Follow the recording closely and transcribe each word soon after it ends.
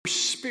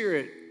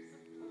Spirit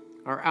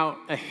are out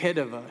ahead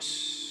of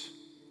us,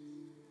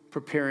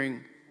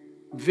 preparing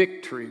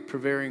victory,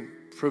 preparing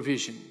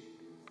provision.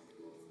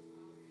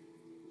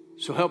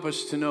 So help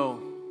us to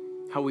know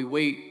how we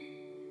wait,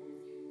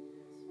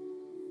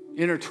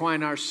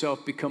 intertwine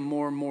ourselves, become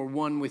more and more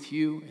one with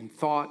you in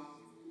thought,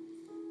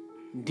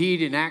 in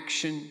deed, in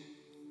action,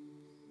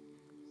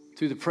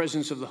 through the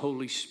presence of the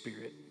Holy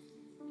Spirit.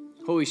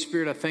 Holy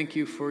Spirit, I thank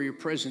you for your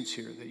presence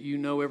here, that you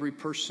know every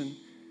person.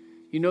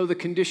 You know the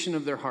condition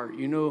of their heart.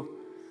 You know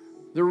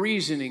the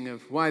reasoning of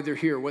why they're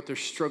here, what they're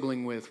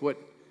struggling with, what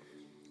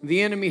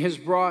the enemy has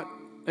brought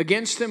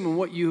against them and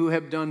what you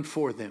have done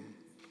for them.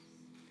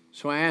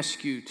 So I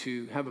ask you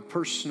to have a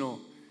personal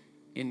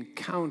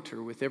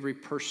encounter with every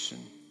person,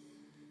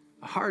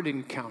 a heart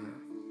encounter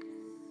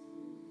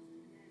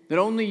that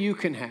only you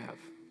can have.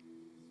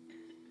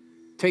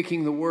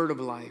 Taking the word of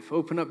life,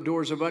 open up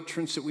doors of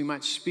utterance that we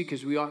might speak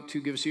as we ought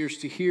to. Give us ears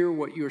to hear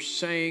what you're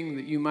saying,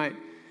 that you might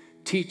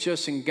teach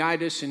us and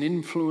guide us and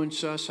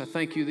influence us. I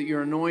thank you that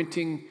your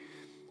anointing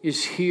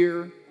is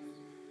here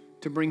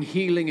to bring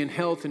healing and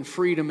health and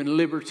freedom and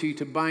liberty,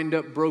 to bind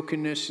up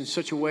brokenness in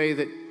such a way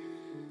that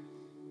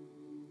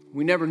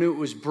we never knew it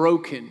was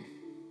broken.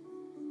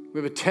 We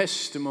have a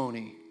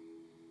testimony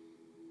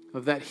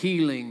of that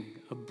healing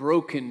of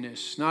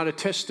brokenness, not a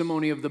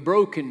testimony of the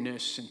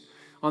brokenness and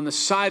on the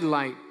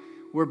sidelight,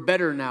 we're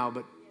better now,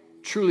 but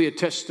truly a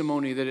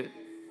testimony that it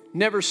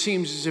never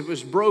seems as if it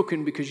was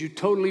broken, because you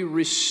totally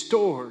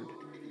restored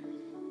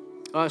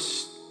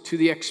us to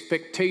the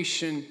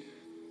expectation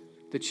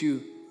that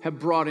you have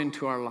brought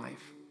into our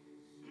life.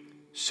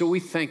 So we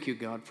thank you,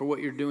 God, for what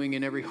you're doing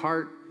in every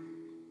heart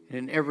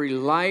and in every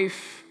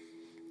life,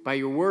 by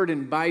your word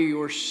and by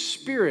your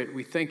Spirit.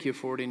 We thank you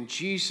for it in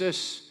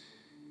Jesus'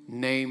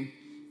 name.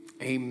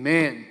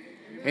 Amen.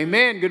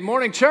 Amen. Good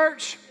morning,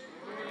 church.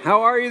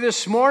 How are you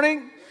this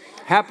morning?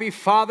 Happy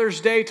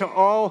Father's Day to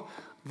all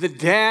the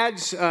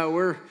dads.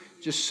 We're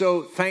just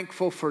so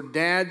thankful for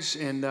dads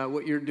and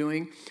what you're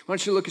doing. Why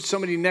don't you look at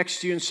somebody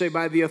next to you and say,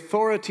 by the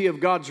authority of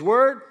God's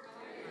word,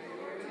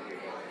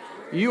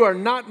 you are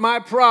not my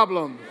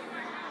problem.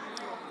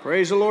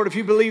 Praise the Lord. If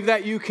you believe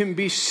that, you can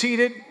be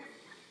seated.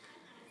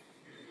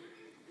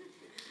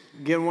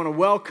 Again, I want to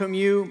welcome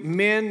you.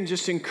 Men,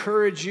 just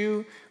encourage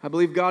you. I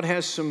believe God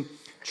has some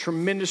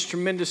tremendous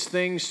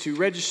things to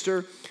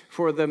register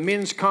for the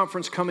men's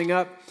conference coming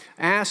up.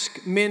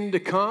 Ask men to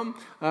come.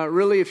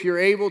 Really, if you're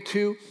able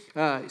to,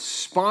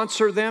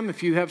 sponsor them.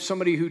 If you have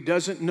somebody who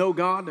doesn't know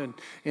God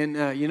and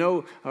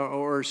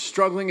or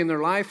struggling in their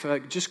life,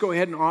 just go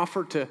ahead and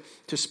offer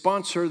to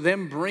sponsor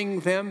them,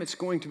 bring them. It's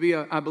going to be,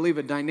 I believe,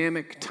 a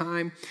dynamic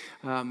time.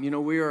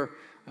 We are,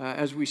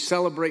 as we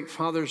celebrate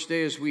Father's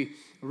Day, as we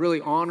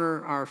really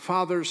honor our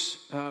fathers.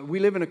 We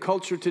live in a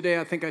culture today,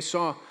 I think I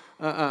saw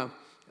the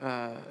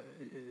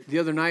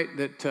other night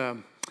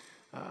that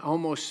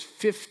almost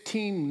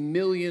 15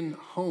 million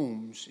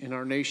homes in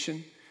our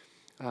nation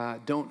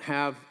don't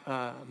have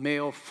a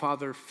male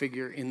father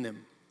figure in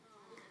them.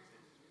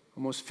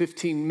 Almost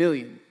 15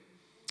 million.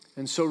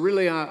 And so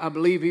really, I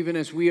believe even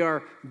as we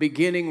are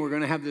beginning, we're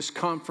going to have this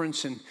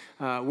conference, and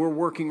we're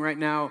working right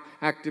now,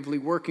 actively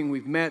working.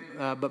 We've met,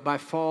 but by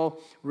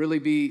fall, really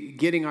be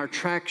getting our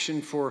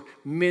traction for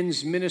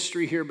men's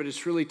ministry here. But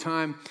it's really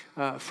time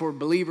for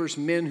believers,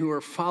 men who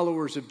are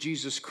followers of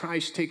Jesus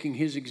Christ, taking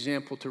his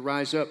example to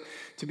rise up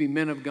to be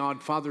men of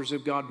God, fathers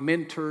of God,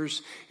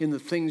 mentors in the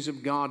things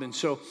of God. And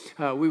so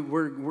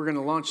we're going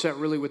to launch that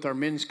really with our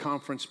men's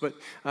conference. But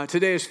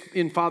today is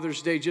in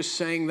Father's Day, just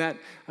saying that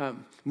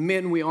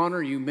men, we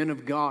honor you, men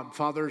of God,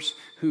 fathers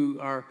who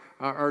are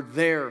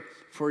there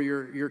for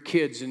your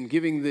kids and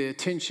giving the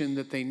attention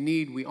that they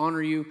need. We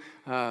honor you.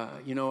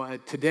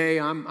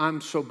 Today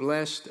I'm so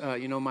blessed.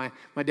 My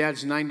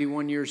dad's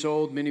 91 years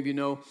old. Many of you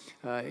know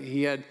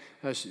he had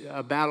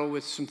a battle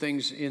with some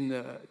things in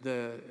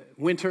the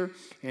winter,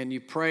 and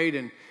you prayed,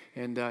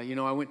 and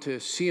I went to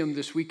see him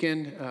this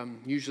weekend.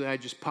 Usually I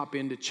just pop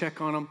in to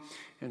check on him,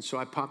 and so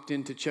I popped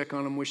in to check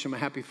on him, wish him a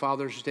happy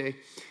Father's Day,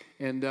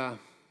 and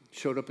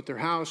showed up at their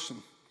house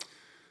and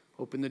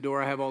opened the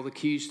door. I have all the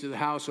keys to the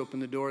house.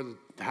 Opened the door.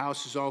 The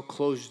house is all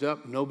closed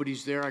up.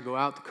 Nobody's there. I go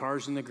out. The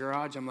car's in the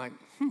garage. I'm like,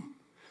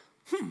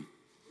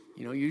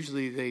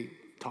 usually they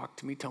talk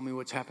to me, tell me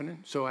what's happening.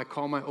 So I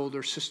call my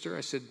older sister.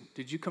 I said,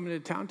 did you come into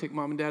town, take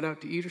mom and dad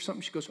out to eat or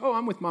something? She goes, oh,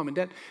 I'm with mom and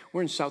dad.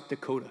 We're in South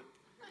Dakota.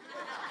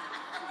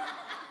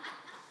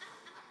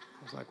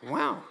 I was like,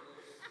 wow.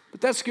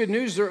 But that's good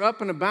news. They're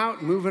up and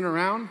about, moving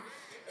around.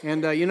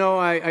 And,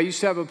 I used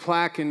to have a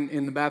plaque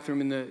in the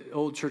bathroom in the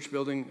old church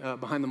building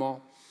behind the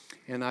mall.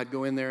 And I'd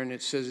go in there, and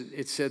it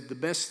said, the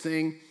best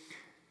thing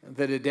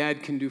that a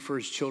dad can do for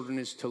his children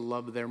is to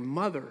love their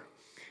mother.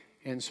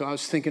 And so I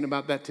was thinking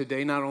about that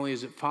today. Not only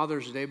is it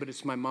Father's Day, but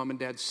it's my mom and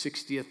dad's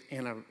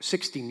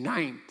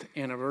 69th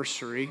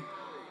anniversary.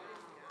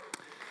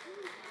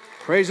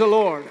 Praise the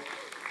Lord.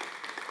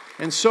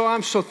 And so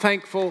I'm so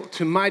thankful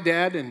to my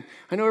dad. And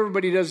I know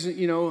everybody doesn't,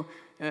 you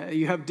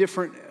have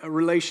different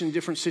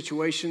different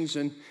situations.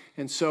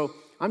 And so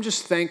I'm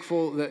just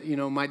thankful that,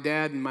 my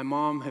dad and my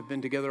mom have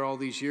been together all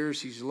these years.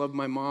 He's loved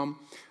my mom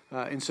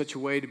in such a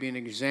way to be an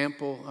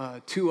example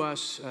to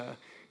us.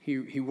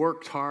 He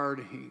worked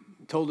hard. He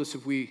told us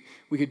if we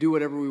could do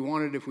whatever we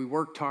wanted if we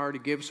worked hard. He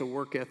gave us a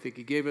work ethic.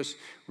 He gave us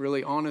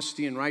really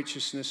honesty and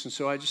righteousness. And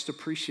so I just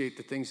appreciate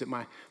the things that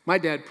my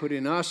dad put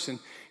in us.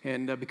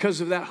 And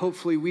because of that,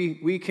 hopefully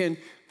we can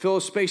fill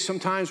a space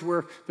sometimes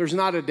where there's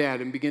not a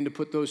dad and begin to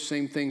put those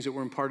same things that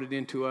were imparted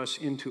into us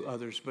into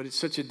others. But it's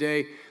such a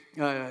day,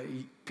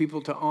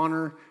 people, to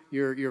honor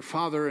your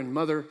father and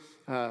mother.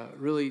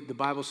 Really, the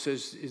Bible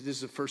says this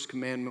is the first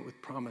commandment with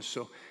promise.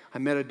 So I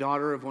met a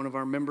daughter of one of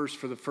our members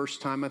for the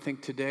first time, I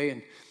think,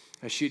 today.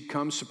 And she'd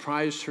come,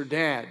 surprised her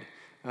dad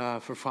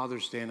for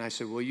Father's Day. And I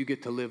said, well, you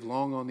get to live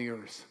long on the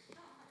earth.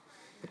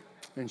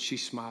 And she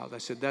smiled. I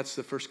said, that's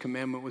the first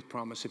commandment with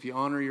promise. If you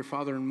honor your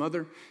father and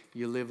mother,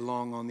 you live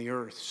long on the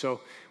earth.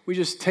 So we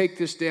just take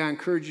this day. I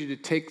encourage you to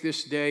take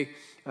this day.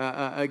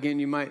 Again,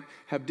 you might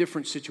have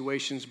different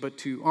situations, but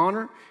to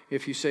honor,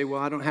 if you say,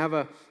 well, I don't have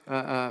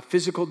a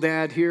physical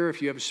dad here,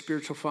 if you have a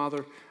spiritual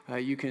father,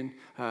 you can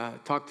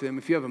talk to them.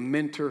 If you have a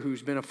mentor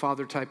who's been a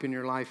father type in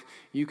your life,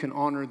 you can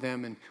honor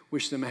them and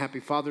wish them a happy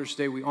Father's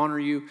Day. We honor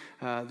you.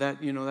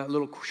 That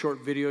little short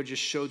video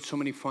just showed so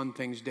many fun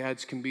things.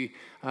 Dads can be,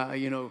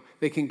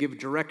 they can give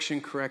direction,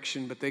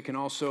 correction, but they can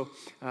also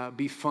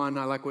be fun.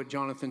 I like what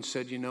Jonathan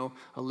said,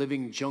 a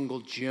living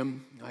jungle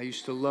gym. I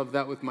used to love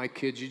that with my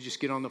kids. You just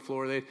get on the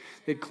floor.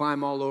 They'd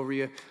climb all over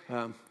you.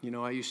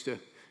 I used to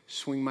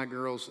swing my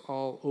girls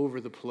all over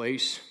the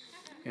place.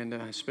 And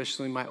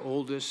especially my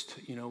oldest,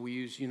 we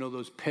use,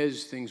 those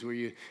Pez things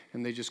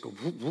and they just go,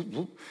 whoop, whoop,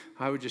 whoop.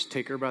 I would just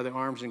take her by the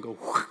arms and go,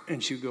 whoop,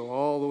 and she'd go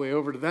all the way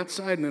over to that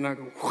side, and then I'd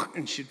go, whoop,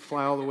 and she'd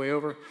fly all the way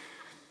over.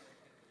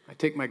 I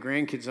take my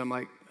grandkids, I'm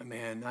like,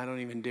 man, I don't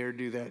even dare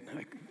do that.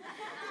 I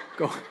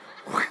go,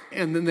 whoop,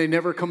 and then they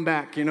never come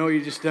back,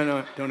 you just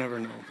don't ever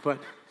know. But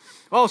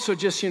also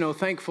just,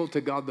 thankful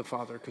to God the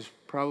Father, because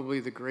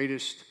probably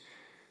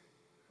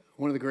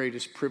one of the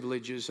greatest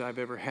privileges I've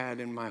ever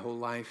had in my whole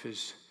life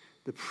is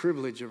the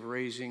privilege of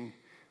raising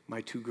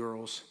my two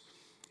girls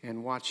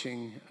and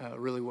watching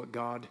really what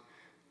God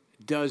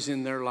does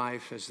in their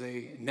life as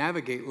they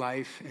navigate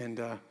life, and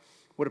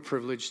what a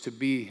privilege to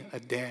be a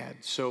dad.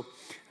 So,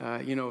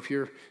 if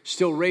you're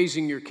still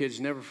raising your kids,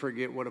 never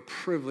forget what a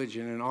privilege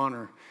and an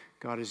honor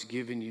God has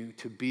given you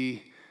to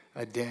be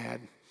a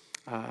dad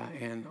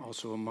and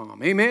also a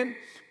mom. Amen?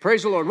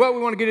 Praise the Lord. Well,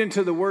 we want to get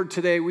into the Word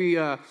today. We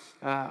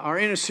are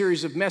in a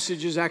series of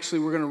messages. Actually,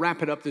 we're going to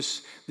wrap it up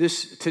this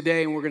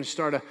today, and we're going to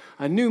start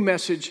a new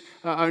message,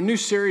 a new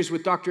series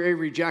with Dr.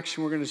 Avery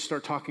Jackson. We're going to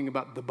start talking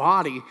about the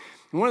body.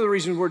 And one of the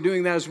reasons we're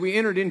doing that is we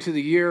entered into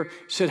the year,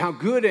 said how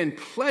good and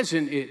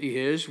pleasant it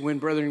is when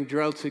brethren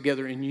dwell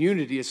together in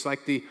unity. It's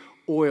like the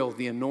oil,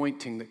 the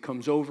anointing that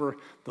comes over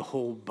the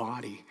whole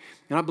body.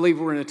 And I believe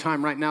we're in a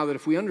time right now that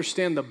if we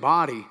understand the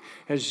body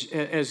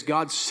as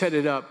God set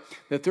it up,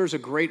 that there's a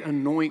great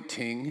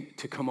anointing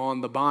to come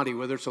on the body,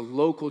 whether it's a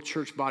local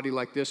church body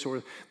like this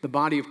or the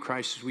body of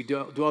Christ as we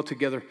dwell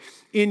together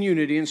in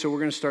unity. And so we're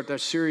going to start that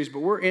series, but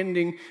we're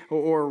ending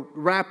or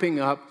wrapping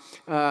up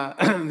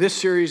this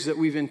series that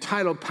we've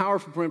entitled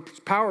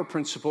Power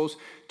Principles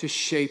to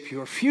Shape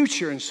Your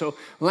Future. And so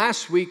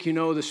last week,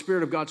 the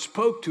Spirit of God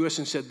spoke to us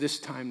and said, this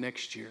time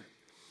next year,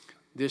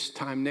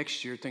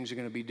 things are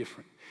going to be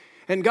different.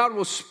 And God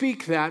will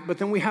speak that, but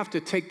then we have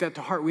to take that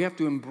to heart. We have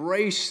to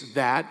embrace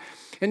that.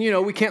 And,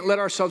 we can't let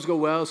ourselves go,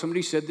 well,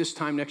 somebody said this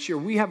time next year.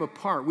 We have a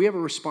part. We have a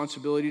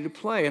responsibility to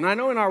play. And I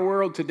know in our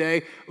world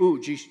today,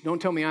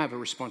 don't tell me I have a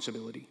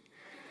responsibility.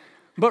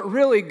 But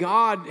really,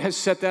 God has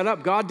set that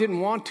up. God didn't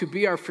want to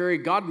be our fairy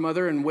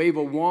godmother and wave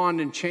a wand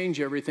and change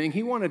everything.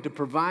 He wanted to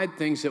provide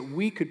things that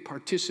we could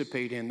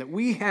participate in, that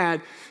we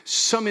had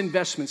some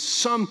investments,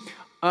 some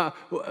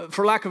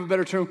for lack of a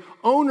better term,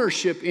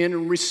 ownership in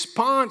and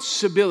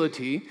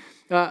responsibility.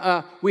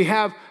 We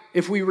have,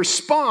 if we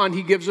respond,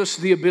 He gives us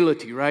the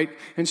ability, right?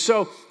 And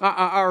so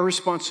our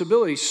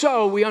responsibility.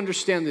 So we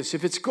understand this.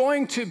 If it's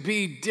going to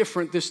be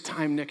different this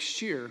time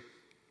next year,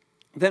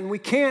 then we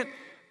can't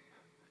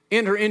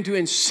enter into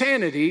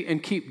insanity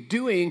and keep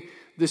doing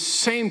the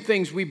same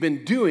things we've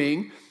been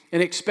doing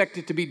and expect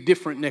it to be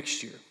different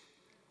next year.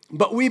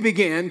 But we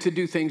began to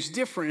do things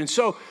different. And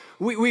so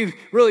we've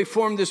really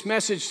formed this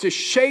message to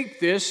shape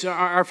this.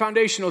 Our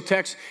foundational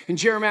text in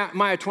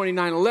Jeremiah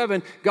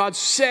 29:11, God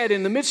said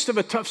in the midst of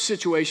a tough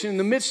situation, in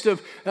the midst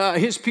of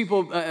His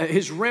people,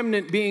 His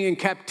remnant being in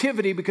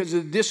captivity because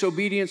of the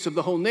disobedience of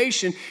the whole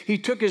nation, He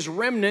took His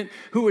remnant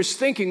who was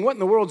thinking, what in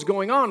the world's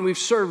going on? We've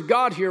served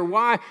God here.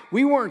 Why?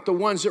 We weren't the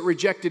ones that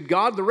rejected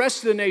God. The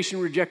rest of the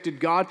nation rejected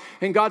God.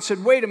 And God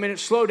said, wait a minute,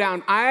 slow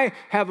down. I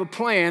have a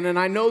plan, and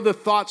I know the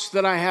thoughts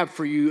that I have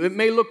for you. It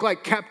may look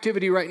like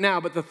captivity right now,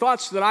 but the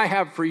thoughts that I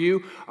have for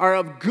you are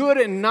of good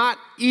and not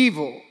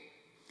evil.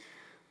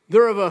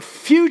 They're of a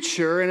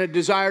future and a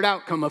desired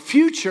outcome, a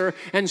future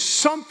and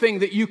something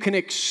that you can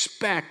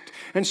expect.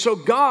 And so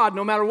God,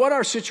 no matter what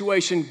our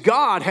situation,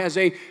 God has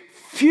a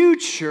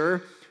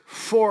future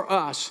for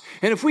us.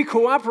 And if we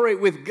cooperate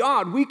with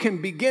God, we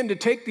can begin to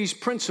take these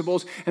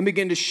principles and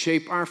begin to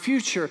shape our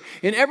future.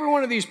 In every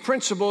one of these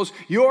principles,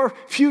 your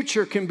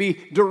future can be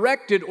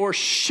directed or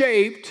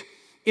shaped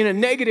in a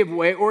negative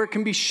way, or it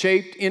can be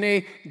shaped in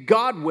a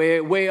God way,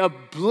 a way of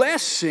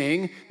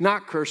blessing,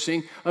 not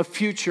cursing, a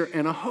future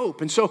and a hope.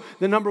 And so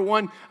the number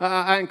one,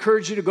 I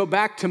encourage you to go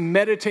back to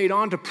meditate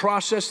on, to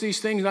process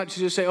these things, not to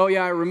just say, oh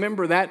yeah, I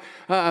remember that.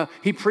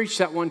 He preached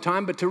that one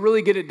time, but to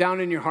really get it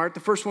down in your heart. The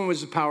first one was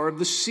the power of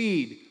the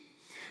seed.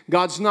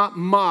 God's not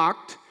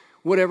mocked.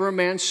 Whatever a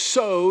man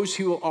sows,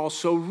 he will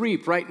also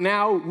reap. Right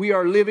now, we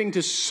are living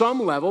to some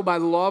level, by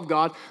the law of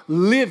God,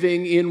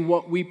 living in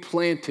what we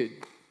planted.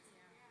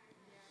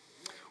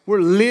 We're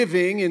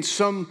living in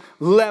some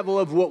level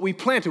of what we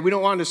planted. We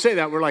don't want to say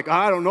that. We're like,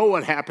 I don't know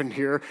what happened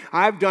here.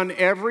 I've done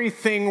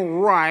everything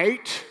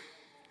right.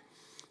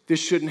 This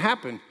shouldn't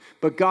happen.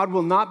 But God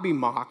will not be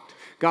mocked.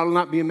 God will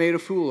not be made a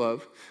fool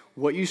of.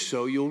 What you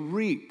sow, you'll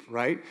reap,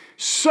 right?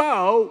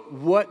 So,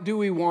 what do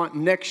we want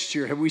next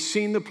year? Have we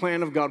seen the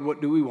plan of God?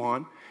 What do we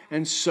want?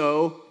 And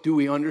so, do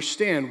we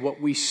understand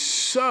what we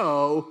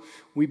sow?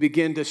 We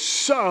begin to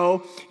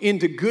sow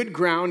into good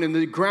ground, and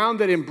the ground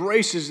that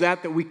embraces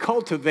that we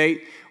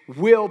cultivate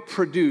will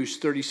produce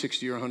 30,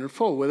 60, or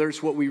 100-fold, whether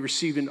it's what we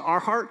receive in our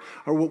heart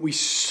or what we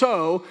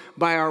sow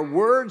by our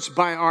words,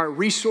 by our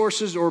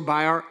resources, or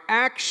by our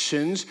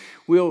actions,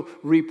 we'll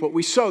reap what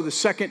we sow. The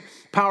second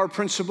power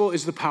principle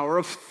is the power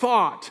of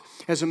thought.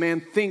 As a man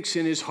thinks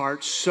in his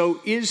heart,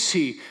 so is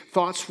he.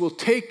 Thoughts will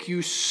take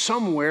you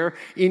somewhere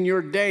in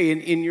your day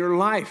and in your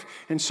life.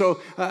 And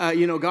so,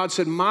 God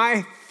said,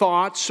 my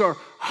thoughts are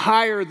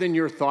higher than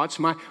your thoughts.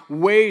 My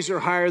ways are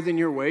higher than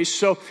your ways.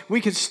 So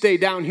we could stay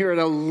down here at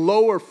a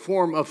lower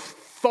form of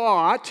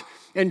thought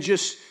and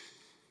just,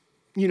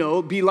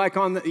 be like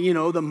on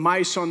the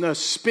mice on the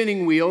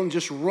spinning wheel and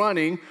just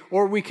running,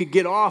 or we could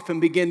get off and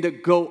begin to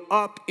go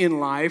up in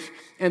life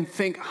and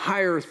think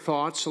higher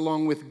thoughts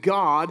along with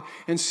God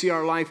and see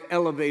our life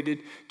elevated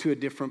to a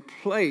different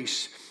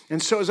place.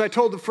 And so as I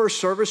told the first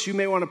service, you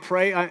may want to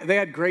pray. They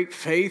had great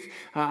faith.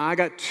 I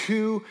got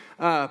 2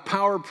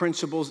 power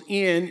principles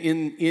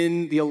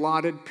in the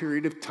allotted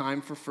period of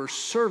time for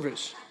first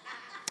service.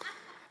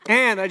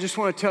 And I just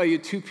want to tell you,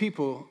 2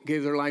 people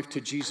gave their life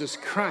to Jesus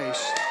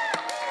Christ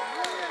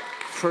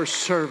first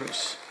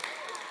service.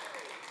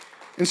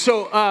 And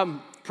so,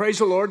 praise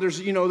the Lord.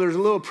 There's a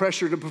little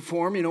pressure to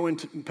perform. When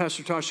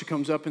Pastor Tasha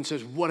comes up and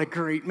says, "What a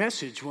great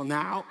message." Well,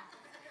 now,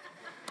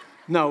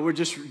 no, we're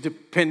just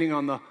depending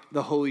on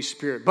the Holy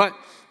Spirit. But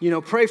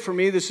pray for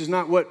me. This is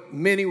not what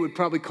many would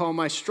probably call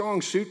my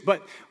strong suit.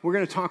 But we're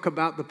going to talk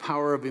about the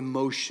power of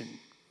emotion.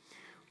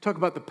 Talk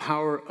about the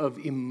power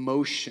of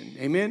emotion.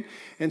 Amen.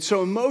 And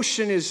so,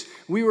 emotion is,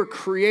 we were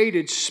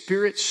created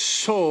spirit,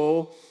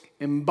 soul,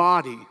 and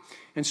body.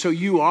 And so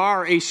you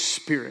are a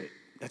spirit.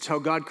 That's how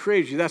God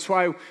created you. That's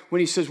why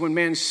when he says when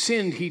man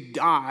sinned, he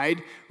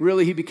died,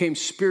 really he became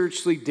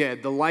spiritually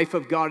dead. The life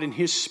of God in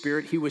his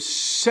spirit, he was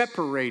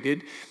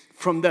separated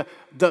from the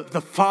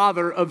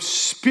Father of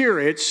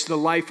spirits, the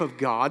life of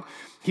God.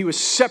 He was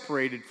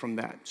separated from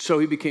that. So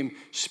he became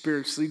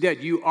spiritually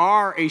dead. You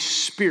are a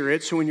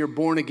spirit. So when you're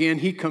born again,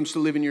 he comes to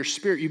live in your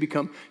spirit. You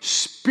become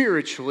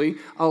spiritually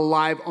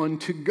alive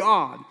unto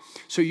God.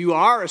 So you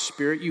are a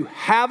spirit. You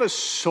have a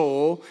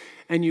soul.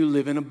 And you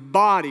live in a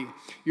body.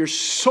 Your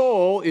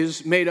soul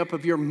is made up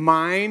of your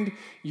mind,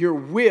 your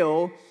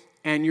will,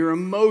 and your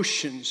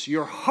emotions.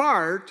 Your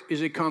heart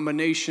is a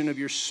combination of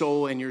your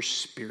soul and your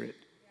spirit.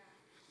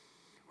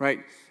 Right?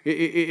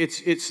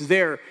 It's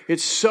there.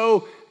 It's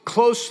so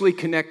closely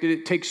connected.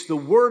 It takes the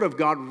Word of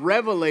God,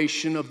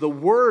 revelation of the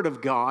Word of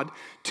God,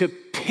 to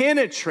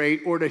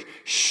penetrate or to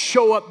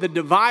show up the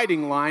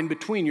dividing line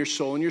between your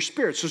soul and your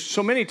spirit.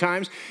 So many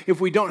times,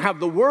 if we don't have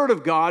the Word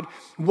of God,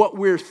 what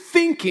we're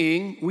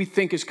thinking, we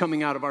think is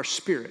coming out of our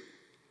spirit.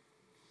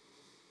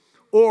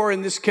 Or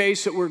in this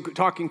case that we're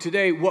talking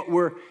today, what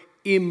we're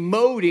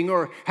emoting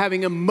or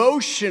having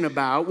emotion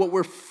about, what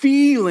we're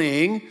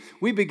feeling,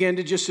 we begin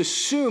to just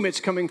assume it's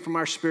coming from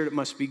our spirit. It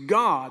must be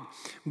God.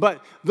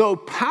 But though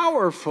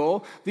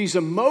powerful, these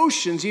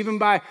emotions, even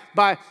by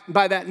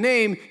that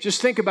name,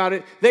 just think about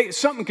it,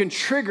 something can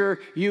trigger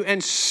you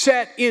and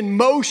set in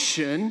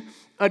motion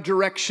a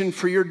direction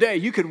for your day.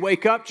 You could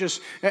wake up just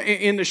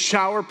in the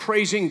shower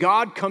praising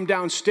God, come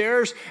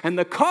downstairs, and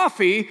the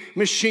coffee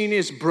machine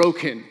is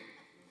broken.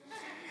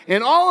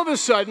 And all of a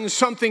sudden,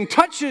 something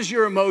touches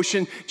your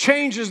emotion,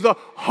 changes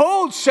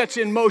sets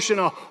in motion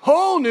a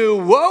whole new,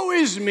 woe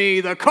is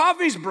me, the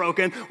coffee's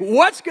broken,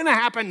 what's going to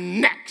happen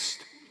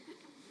next?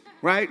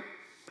 Right?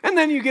 And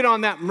then you get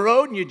on that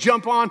road and you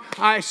jump on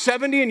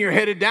I-70 and you're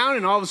headed down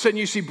and all of a sudden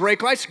you see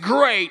brake lights.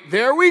 Great,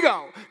 there we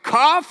go.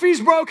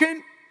 Coffee's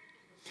broken.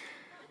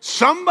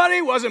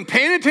 Somebody wasn't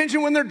paying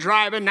attention when they're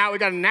driving. Now we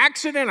got an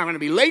accident. I'm going to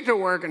be late to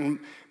work. And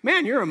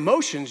man, your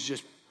emotions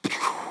just...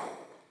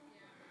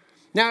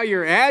 Now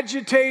you're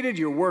agitated,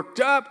 you're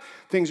worked up,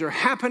 things are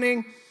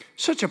happening.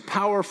 Such a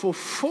powerful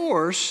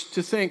force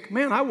to think,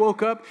 man, I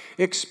woke up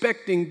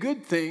expecting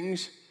good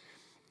things,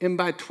 and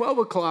by 12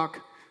 o'clock,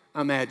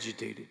 I'm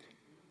agitated.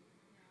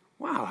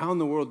 Wow, how in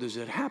the world does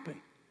that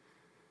happen?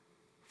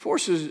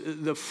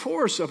 The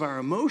force of our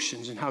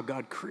emotions and how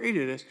God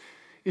created us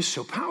is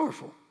so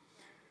powerful.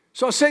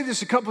 So I'll say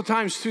this a couple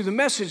times through the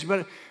message,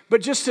 but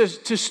just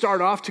to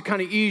start off, to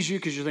kind of ease you,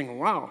 because you're thinking,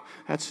 wow,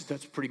 that's a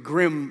pretty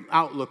grim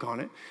outlook on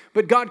it.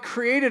 But God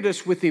created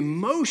us with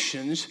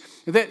emotions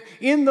that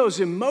in those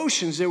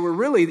emotions,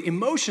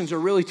 emotions are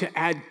really to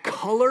add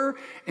color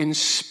and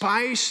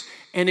spice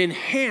and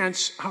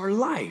enhance our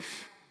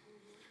life.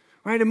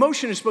 Right?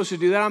 Emotion is supposed to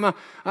do that.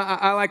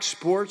 I like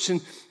sports,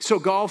 and so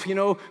golf,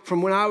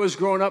 from when I was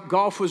growing up,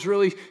 golf was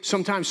really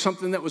sometimes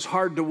something that was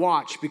hard to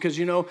watch because,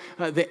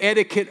 the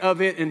etiquette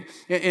of it,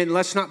 and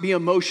let's not be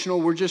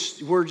emotional. We're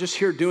just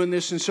here doing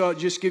this, and so I'll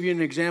just give you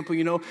an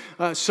example.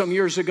 Some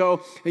years ago,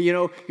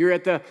 you're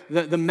at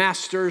the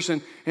Masters,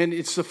 and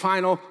it's the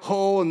final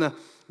hole, and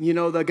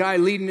the guy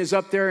leading is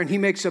up there, and he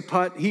makes a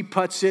putt. He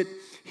putts it.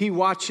 He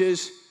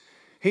watches.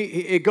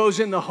 It goes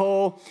in the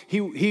hole.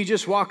 He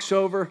just walks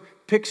over,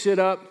 picks it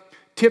up,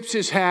 tips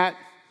his hat.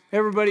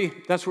 Everybody,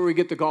 that's where we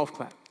get the golf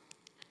clap.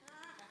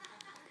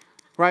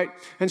 Right?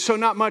 And so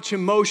not much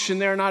emotion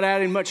there, not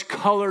adding much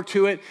color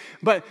to it.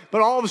 But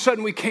all of a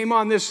sudden we came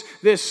on this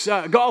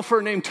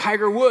golfer named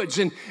Tiger Woods.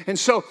 And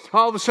so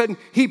all of a sudden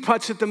he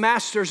putts at the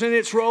Masters and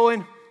it's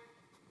rolling.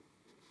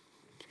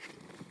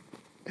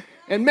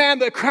 And man,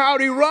 the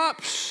crowd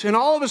erupts. And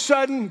all of a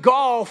sudden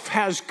golf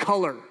has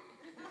color.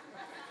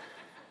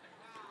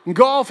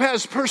 Golf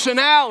has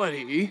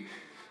personality.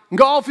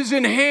 Golf is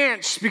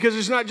enhanced because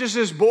it's not just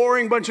this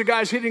boring bunch of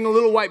guys hitting a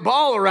little white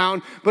ball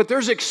around, but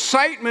there's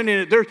excitement in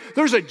it.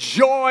 There's a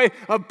joy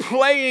of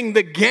playing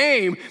the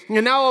game.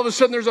 And now all of a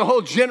sudden there's a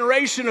whole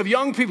generation of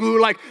young people who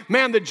are like,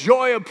 man, the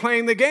joy of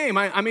playing the game.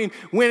 I mean,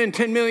 winning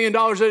 $10 million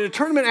at a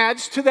tournament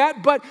adds to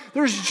that, but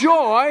there's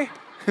joy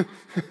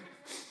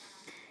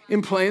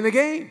in playing the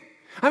game.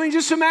 I mean,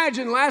 just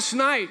imagine last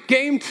night,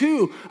 game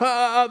 2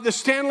 of the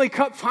Stanley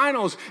Cup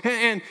Finals,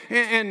 and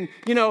the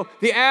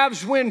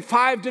Avs win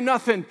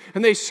 5-0,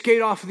 and they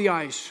skate off the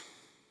ice.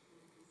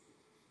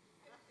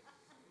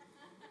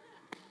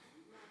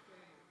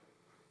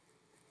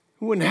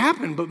 It wouldn't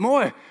happen, but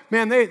boy,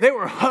 man, they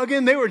were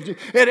hugging, they were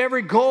at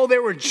every goal, they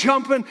were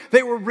jumping,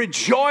 they were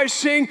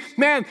rejoicing.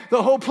 Man,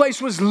 the whole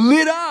place was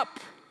lit up.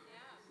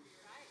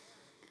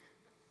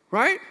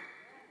 Right?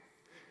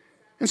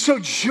 And so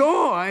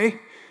joy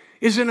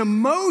is an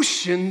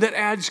emotion that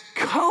adds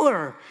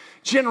color,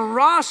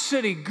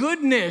 generosity,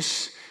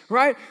 goodness,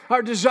 right?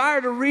 Our desire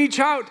to reach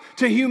out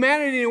to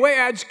humanity in a way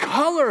adds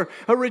color,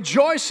 a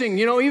rejoicing.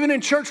 Even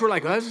in church, we're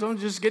like, let's don't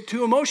just get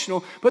too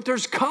emotional. But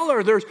there's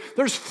color,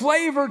 there's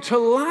flavor to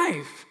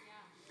life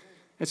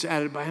that's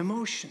added by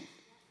emotion.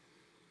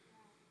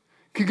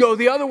 Could go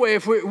the other way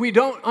if we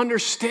don't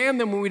understand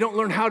them, when we don't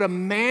learn how to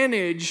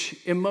manage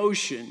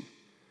emotion.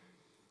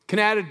 It can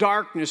add a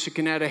darkness, it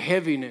can add a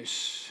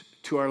heaviness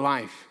to our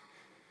life.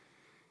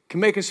 Can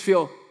make us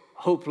feel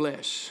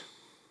hopeless.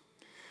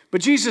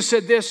 But Jesus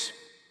said this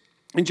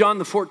in John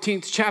the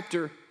 14th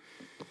chapter,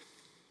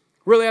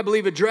 really I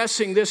believe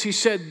addressing this. He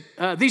said,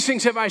 these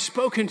things have I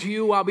spoken to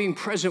you while being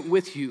present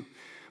with you.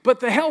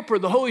 But the Helper,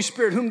 the Holy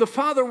Spirit, whom the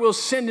Father will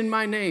send in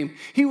my name,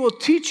 he will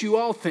teach you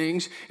all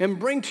things and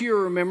bring to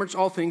your remembrance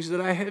all things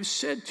that I have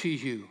said to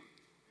you.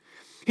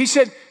 He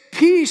said,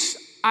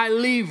 peace I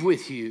leave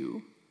with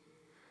you.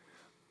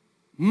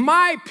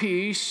 My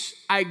peace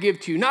I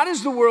give to you. Not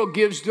as the world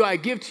gives do I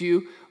give to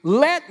you.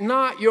 Let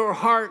not your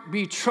heart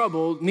be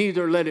troubled,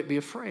 neither let it be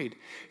afraid.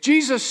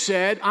 Jesus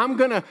said, I'm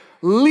going to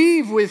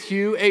leave with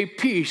you a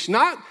peace.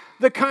 Not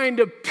the kind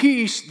of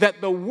peace that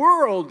the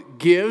world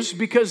gives,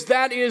 because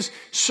that is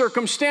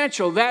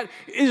circumstantial. That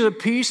is a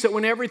peace that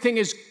when everything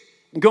is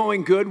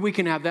going good, we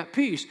can have that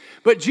peace.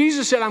 But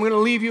Jesus said, I'm going to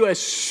leave you a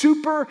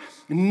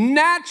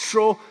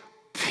supernatural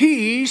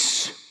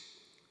peace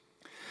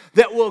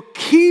that will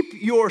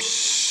keep your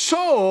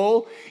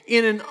soul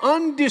in an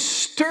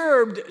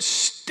undisturbed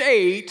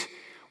state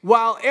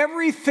while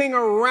everything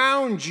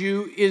around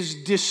you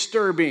is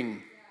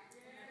disturbing.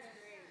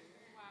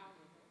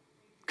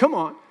 Come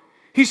on.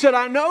 He said,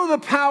 I know the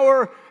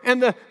power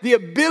and the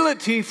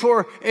ability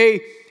for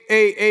a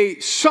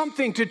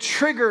something to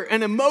trigger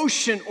an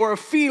emotion or a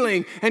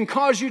feeling and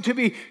cause you to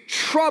be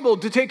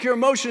troubled, to take your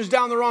emotions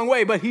down the wrong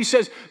way. But he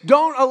says,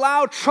 don't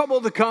allow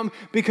trouble to come,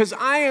 because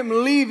I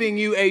am leaving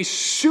you a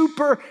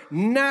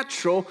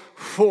supernatural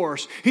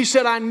force. He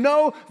said, I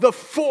know the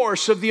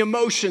force of the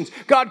emotions.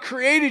 God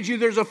created you.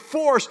 There's a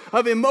force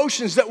of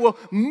emotions that will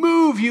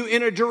move you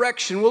in a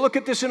direction. We'll look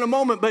at this in a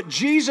moment, but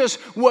Jesus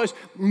was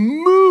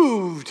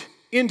moved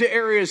into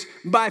areas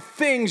by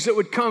things that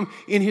would come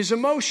in his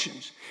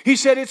emotions. He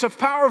said it's a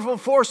powerful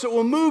force that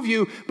will move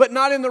you, but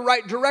not in the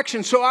right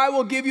direction. So I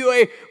will give you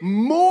a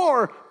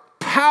more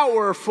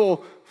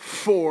powerful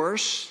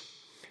force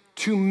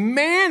to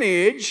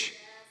manage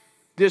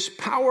this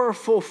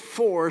powerful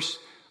force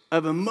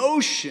of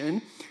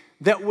emotion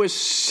that was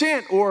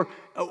sent or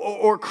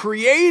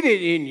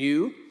created in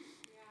you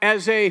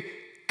as a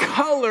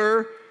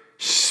color,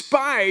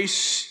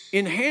 spice,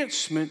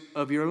 enhancement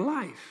of your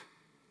life.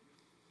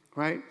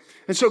 right?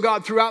 And so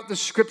God, throughout the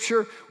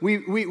scripture,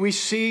 we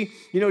see,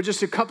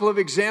 just a couple of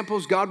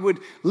examples. God would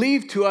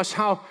leave to us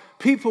how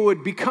people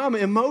would become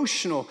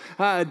emotional.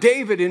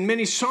 David, in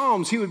many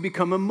Psalms, he would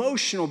become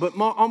emotional. But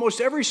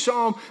almost every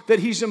Psalm that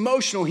he's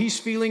emotional, he's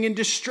feeling in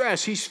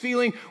distress. He's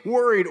feeling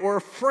worried or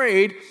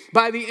afraid.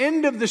 By the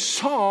end of the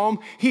Psalm,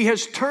 he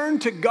has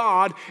turned to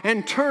God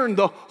and turned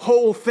the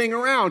whole thing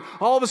around.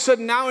 All of a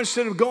sudden now,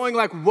 instead of going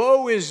like,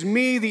 woe is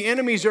me, the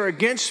enemies are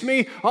against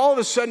me, all of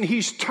a sudden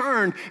he's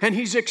turned and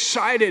he's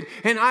excited.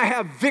 And I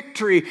have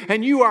victory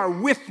and you are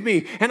with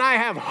me and I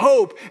have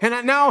hope.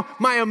 And now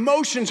my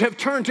emotions have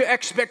turned to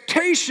expectation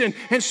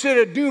instead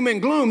of doom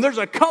and gloom. There's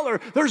a color,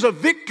 there's a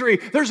victory,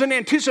 there's an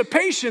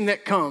anticipation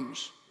that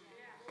comes.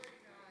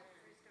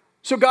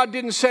 So God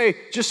didn't say,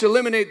 just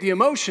eliminate the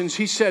emotions.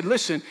 He said,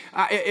 listen,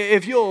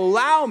 if you'll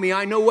allow me,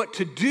 I know what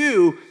to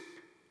do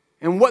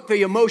and what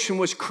the emotion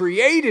was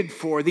created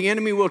for. The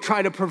enemy will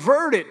try to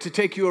pervert it to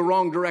take you a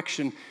wrong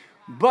direction,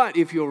 but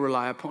if you'll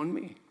rely upon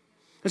me.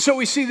 And so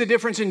we see the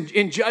difference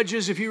in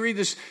Judges. If you read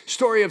this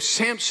story of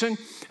Samson,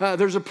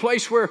 there's a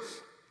place where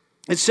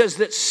it says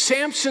that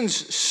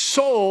Samson's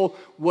soul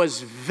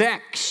was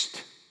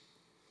vexed.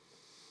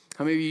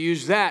 How many of you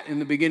use that in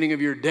the beginning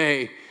of your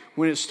day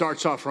when it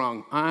starts off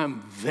wrong?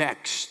 I'm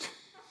vexed. It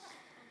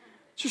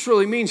just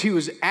really means he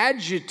was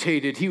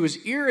agitated, he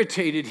was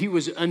irritated, he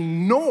was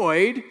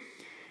annoyed.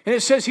 And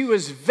it says he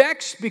was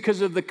vexed because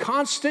of the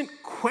constant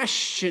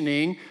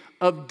questioning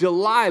of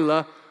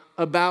Delilah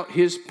about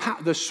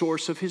the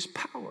source of his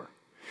power.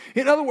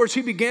 In other words,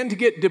 he began to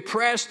get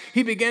depressed,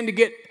 he began to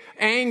get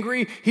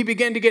angry, he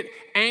began to get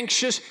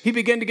anxious, he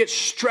began to get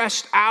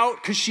stressed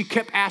out because she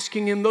kept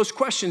asking him those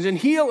questions. And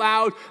he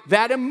allowed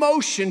that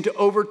emotion to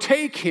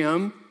overtake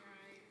him,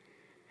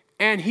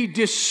 and he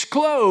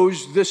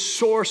disclosed the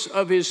source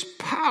of his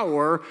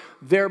power,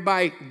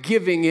 thereby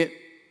giving it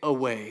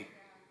away.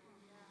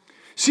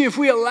 See, if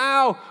we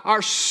allow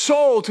our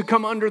soul to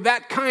come under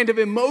that kind of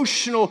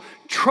emotional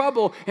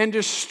trouble and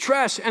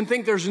distress and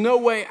think there's no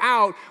way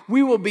out,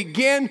 we will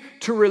begin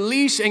to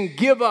release and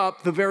give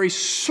up the very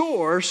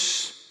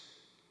source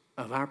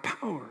of our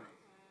power.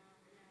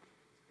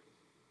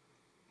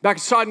 Back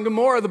in Sodom and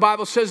Gomorrah, the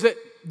Bible says that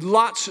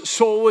Lot's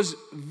soul was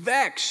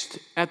vexed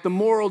at the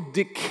moral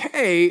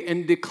decay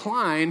and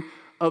decline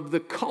of the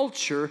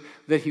culture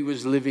that he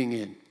was living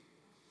in.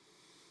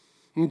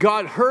 And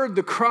God heard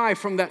the cry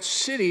from that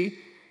city,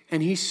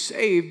 and he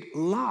saved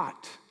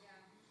Lot.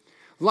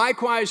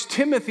 Likewise,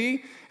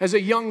 Timothy, as a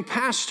young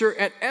pastor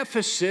at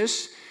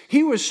Ephesus,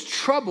 he was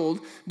troubled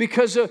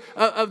because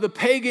of the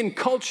pagan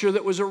culture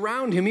that was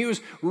around him. He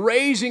was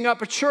raising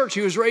up a church.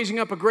 He was raising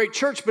up a great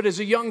church, but as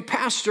a young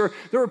pastor,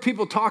 there were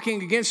people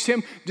talking against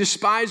him,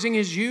 despising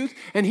his youth,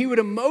 and he would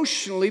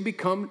emotionally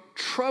become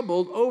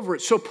troubled over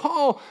it. So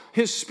Paul,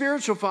 his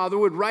spiritual father,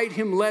 would write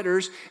him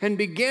letters and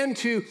begin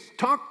to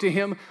talk to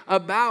him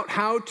about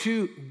how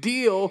to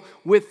deal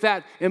with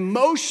that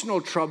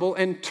emotional trouble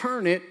and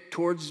turn it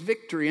towards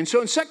victory. And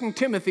so in 2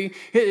 Timothy,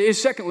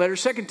 his second letter,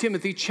 2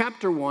 Timothy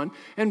chapter 1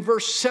 and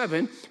verse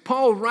 7,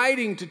 Paul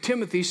writing to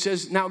Timothy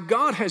says, now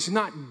God has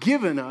not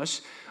given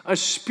us a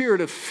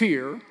spirit of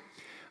fear,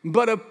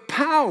 but of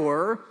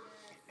power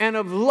and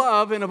of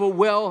love and of a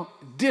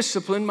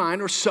well-disciplined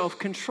mind or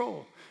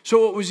self-control.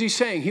 So what was he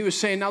saying? He was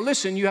saying, now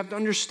listen, you have to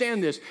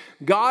understand this.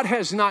 God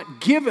has not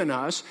given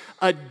us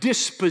a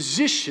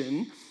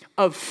disposition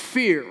of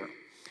fear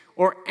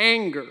or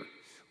anger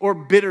or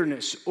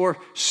bitterness or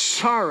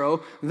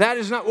sorrow. That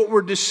is not what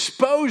we're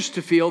disposed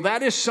to feel.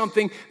 That is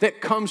something that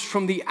comes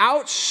from the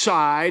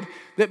outside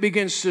that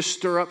begins to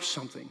stir up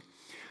something.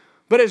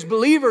 But as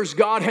believers,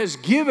 God has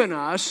given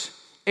us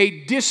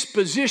a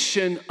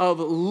disposition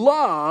of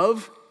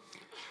love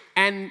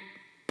and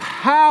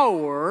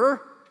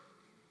power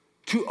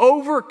to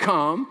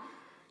overcome,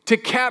 to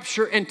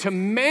capture, and to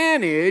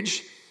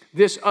manage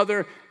this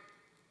other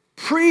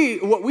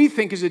what we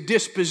think is a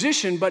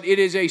disposition, but it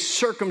is a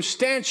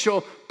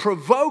circumstantial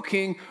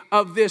provoking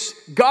of this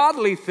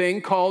godly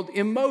thing called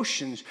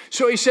emotions.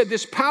 So he said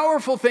this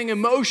powerful thing,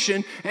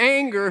 emotion,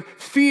 anger,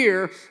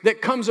 fear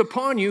that comes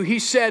upon you, he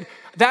said,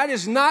 that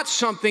is not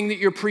something that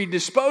you're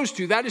predisposed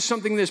to. That is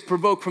something that's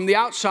provoked from the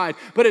outside.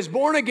 But as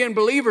born-again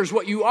believers,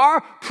 what you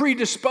are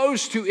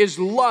predisposed to is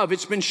love.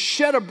 It's been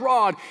shed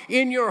abroad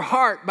in your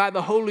heart by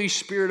the Holy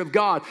Spirit of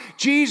God.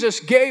 Jesus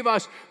gave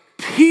us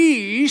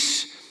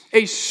peace,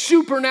 a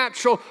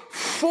supernatural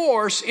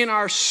force in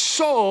our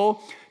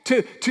soul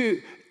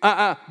to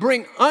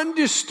bring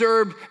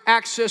undisturbed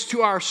access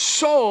to our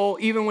soul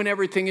even when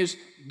everything is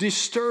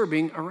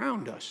disturbing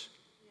around us.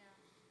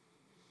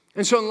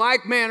 And so in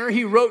like manner,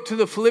 he wrote to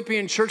the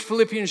Philippian church,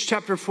 Philippians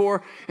chapter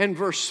 4 and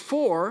verse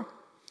 4,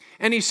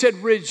 and he said,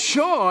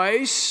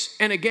 rejoice,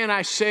 and again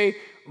I say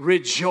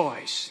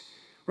rejoice.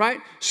 right?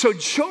 So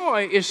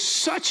joy is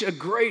such a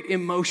great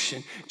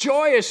emotion.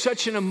 Joy is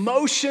such an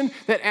emotion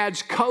that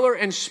adds color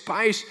and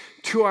spice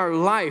to our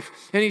life.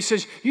 And he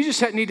says, you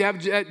just need to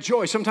have that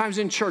joy. Sometimes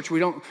in church, we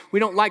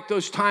don't like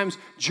those times,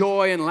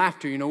 joy and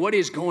laughter. You know, what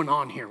is going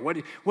on here?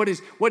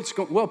 What's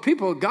going?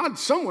 Well, God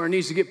somewhere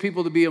needs to get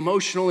people to be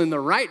emotional in the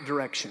right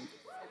direction.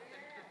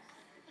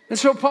 And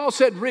so Paul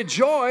said,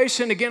 rejoice.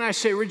 And again, I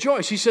say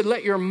rejoice. He said,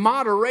 let your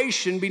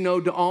moderation be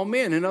known to all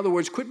men. In other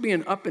words, quit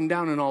being up and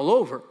down and all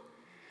over.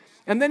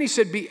 And then he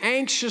said, be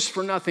anxious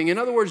for nothing. In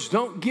other words,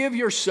 don't give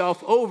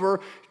yourself over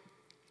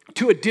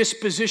to a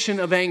disposition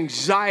of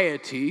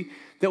anxiety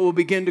that will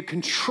begin to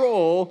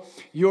control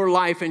your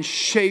life and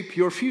shape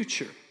your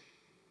future.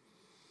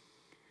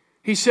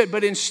 He said,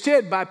 but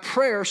instead, by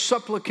prayer,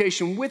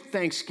 supplication, with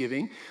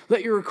thanksgiving,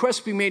 let your requests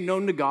be made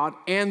known to God,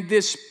 and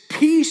this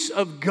peace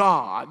of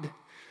God,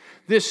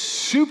 this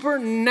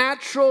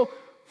supernatural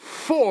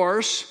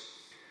force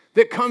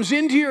that comes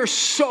into your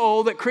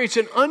soul that creates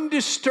an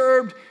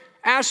undisturbed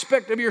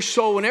aspect of your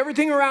soul when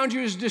everything around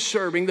you is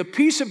disturbing, the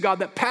peace of God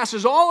that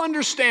passes all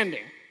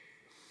understanding,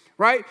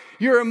 right?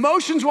 Your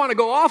emotions want to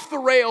go off the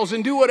rails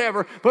and do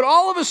whatever, but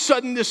all of a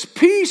sudden this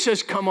peace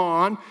has come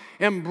on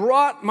and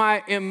brought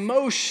my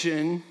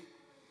emotion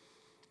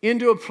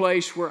into a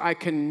place where I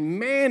can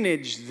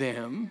manage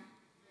them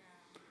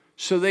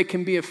so they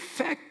can be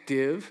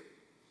effective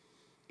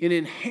in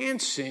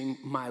enhancing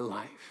my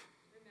life.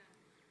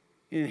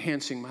 In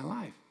enhancing my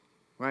life,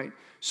 right?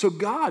 So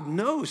God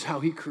knows how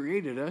he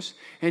created us,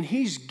 and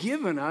he's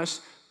given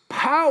us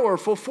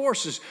powerful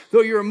forces.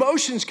 Though your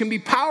emotions can be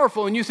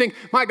powerful, and you think,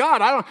 my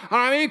God, I don't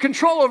have any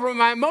control over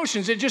my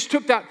emotions. It just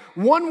took that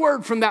one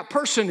word from that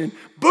person, and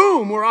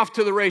boom, we're off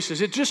to the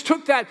races. It just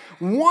took that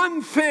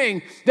one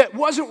thing that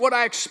wasn't what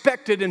I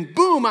expected, and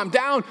boom, I'm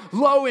down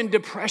low in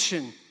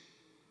depression.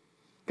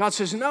 God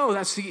says, no,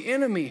 that's the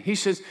enemy. He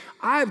says,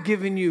 I've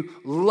given you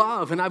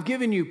love, and I've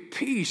given you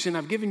peace, and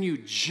I've given you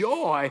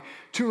joy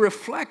to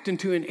reflect and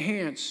to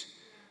enhance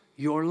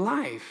your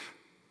life.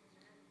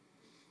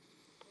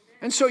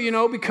 And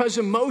so, because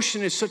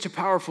emotion is such a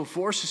powerful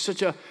force, it's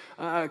such a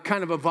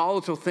kind of a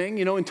volatile thing.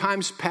 In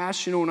times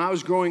past, when I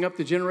was growing up,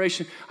 the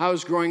generation I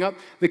was growing up,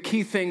 the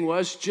key thing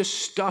was just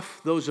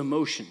stuff those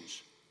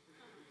emotions.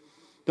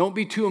 Don't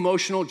be too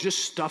emotional,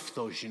 just stuff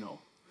those,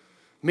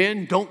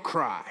 Men, don't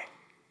cry.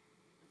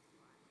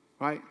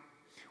 Right?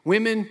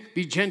 Women,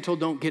 be gentle,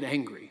 don't get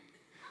angry.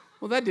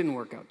 Well, that didn't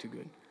work out too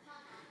good.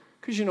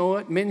 Because you know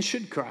what? Men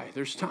should cry.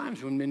 There's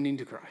times when men need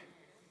to cry.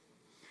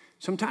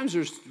 Sometimes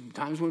there's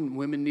times when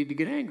women need to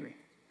get angry.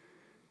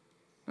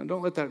 Now,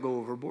 don't let that go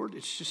overboard.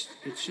 It's just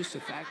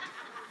a fact.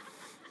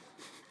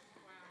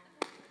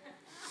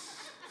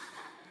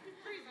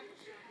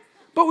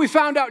 But we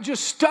found out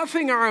just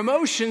stuffing our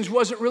emotions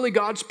wasn't really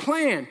God's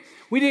plan.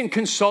 We didn't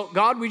consult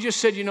God. We just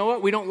said, you know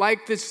what? We don't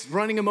like this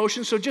running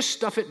emotion, so just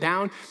stuff it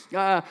down,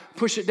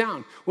 push it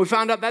down. We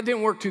found out that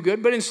didn't work too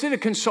good, but instead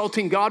of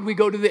consulting God, we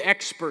go to the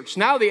experts.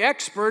 Now the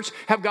experts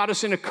have got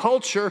us in a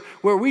culture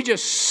where we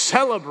just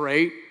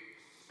celebrate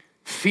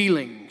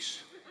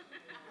feelings.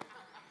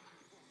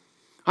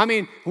 I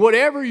mean,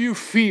 whatever you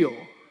feel,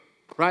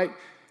 right?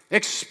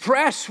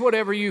 Express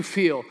whatever you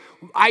feel.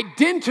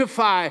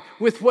 Identify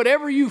with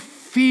whatever you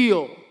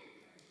feel.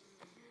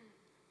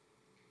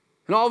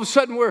 And all of a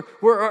sudden,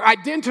 we're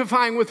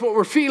identifying with what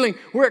we're feeling.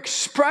 We're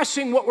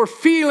expressing what we're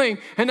feeling.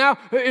 And now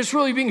it's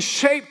really being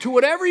shaped to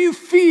whatever you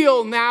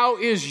feel now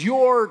is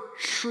your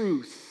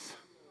truth.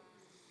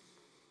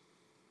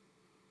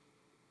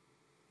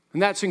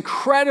 And that's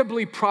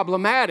incredibly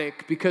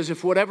problematic because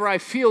if whatever I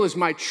feel is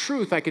my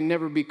truth, I can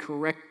never be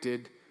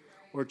corrected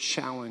or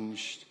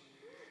challenged.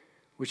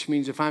 Which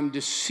means if I'm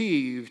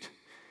deceived,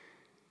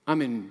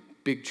 I'm in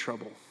big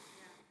trouble.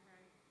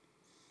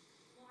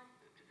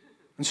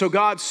 And so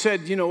God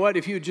said, you know what,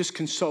 if you would just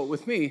consult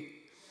with me,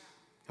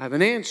 I have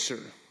an answer.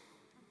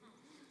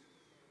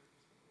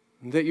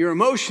 That your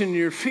emotion and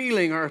your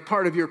feeling are a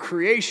part of your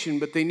creation,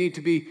 but they need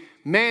to be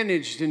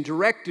managed and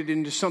directed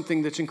into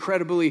something that's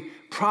incredibly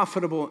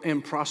profitable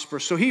and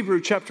prosperous. So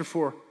Hebrews chapter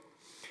 4.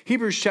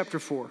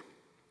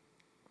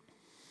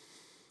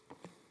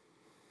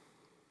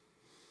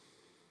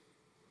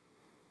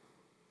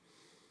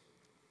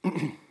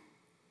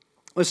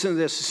 Listen to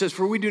this. It says,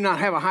 for we do not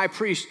have a high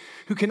priest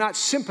who cannot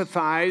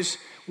sympathize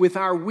with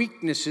our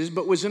weaknesses,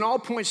 but was in all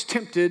points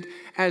tempted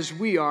as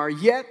we are,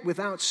 yet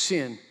without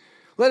sin.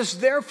 Let us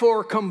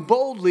therefore come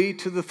boldly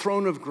to the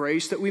throne of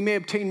grace that we may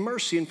obtain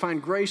mercy and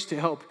find grace to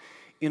help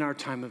in our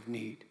time of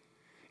need.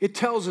 It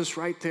tells us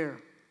right there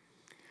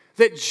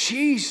that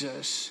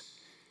Jesus,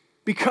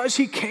 because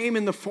he came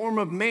in the form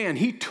of man,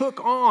 he took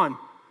on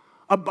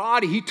a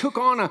body, he took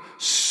on a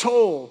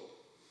soul.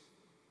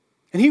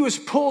 And he was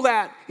pulled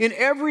at in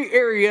every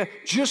area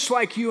just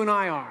like you and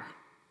I are.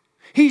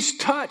 He's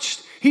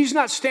touched. He's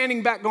not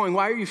standing back going,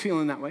 why are you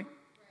feeling that way?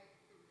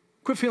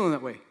 Quit feeling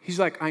that way. He's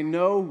like, I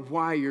know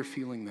why you're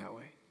feeling that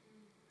way.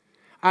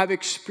 I've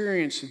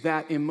experienced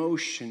that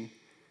emotion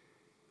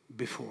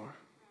before.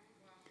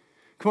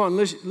 Come on,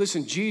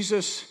 listen.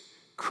 Jesus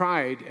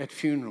cried at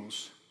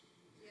funerals.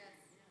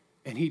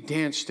 and he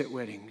danced at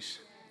weddings.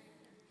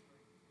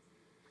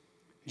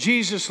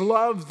 Jesus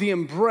loved the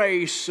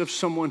embrace of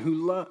someone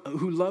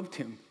who loved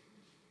him.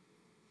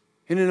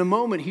 And in a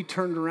moment, he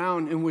turned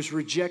around and was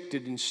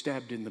rejected and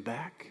stabbed in the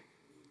back.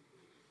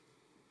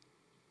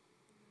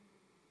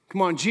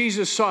 Come on,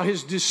 Jesus saw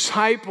his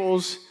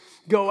disciples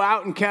go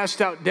out and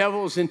cast out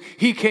devils, and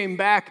he came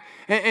back,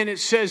 and it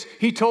says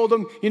he told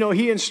them,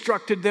 he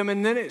instructed them,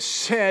 and then it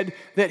said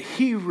that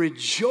he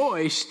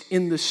rejoiced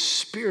in the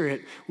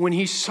Spirit when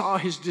he saw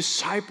his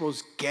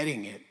disciples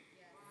getting it.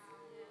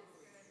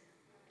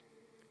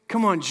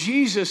 Come on,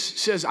 Jesus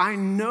says, I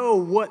know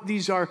what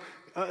these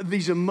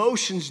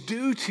emotions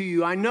do to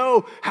you. I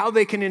know how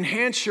they can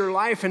enhance your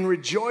life, and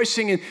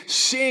rejoicing and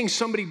seeing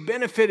somebody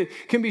benefited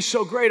can be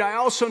so great. I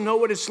also know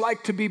what it's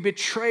like to be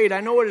betrayed.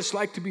 I know what it's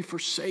like to be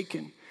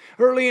forsaken.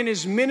 Early in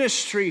his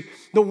ministry,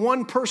 the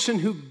one person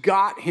who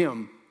got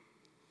him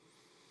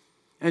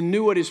and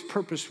knew what his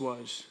purpose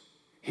was,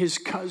 his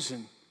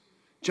cousin,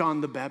 John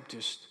the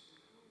Baptist,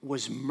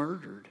 was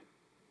murdered.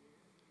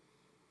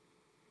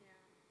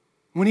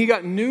 When he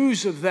got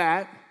news of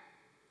that,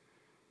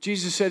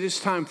 Jesus said, it's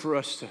time for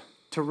us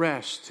to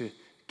rest, to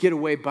get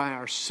away by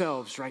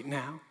ourselves right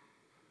now.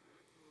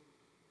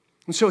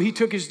 And so he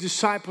took his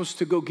disciples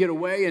to go get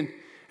away. And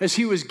as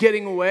he was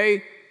getting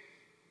away,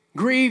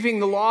 grieving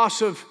the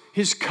loss of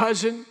his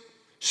cousin,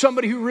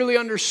 somebody who really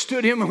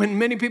understood him when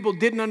many people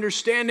didn't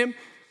understand him,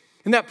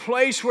 in that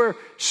place where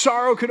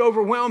sorrow could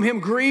overwhelm him,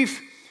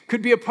 grief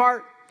could be a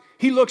part.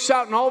 He looks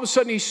out, and all of a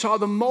sudden he saw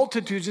the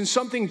multitudes, and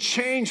something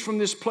changed from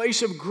this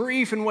place of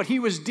grief and what he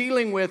was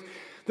dealing with,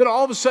 that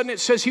all of a sudden it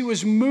says he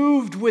was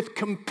moved with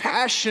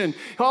compassion.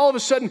 All of a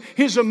sudden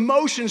his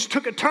emotions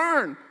took a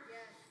turn.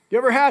 You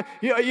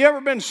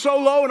ever been so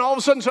low and all of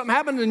a sudden something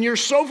happened and you're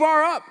so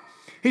far up?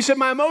 He said,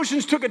 my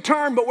emotions took a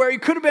turn, but where he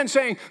could have been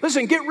saying,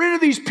 listen, get rid of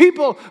these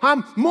people.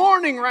 I'm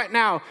mourning right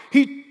now.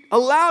 He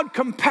allowed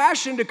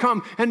compassion to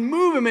come and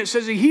move him. It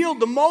says he healed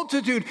the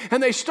multitude,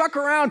 and they stuck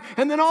around,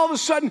 and then all of a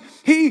sudden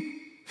he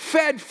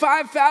fed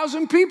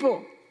 5,000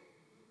 people.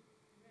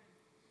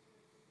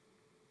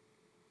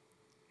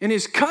 And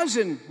his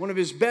cousin, one of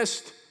his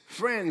best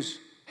friends,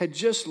 had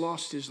just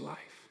lost his life.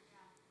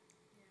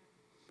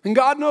 And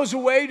God knows a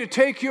way to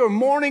take your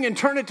mourning and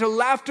turn it to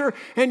laughter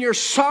and your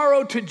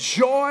sorrow to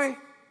joy.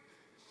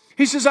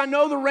 He says, I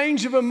know the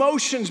range of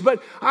emotions,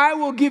 but I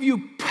will give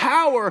you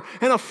power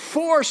and a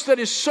force that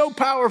is so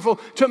powerful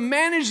to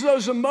manage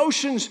those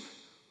emotions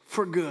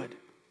for good. Amen.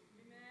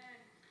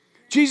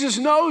 Jesus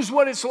knows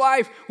what it's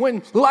like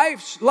when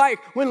life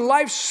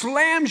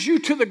slams you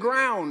to the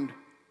ground,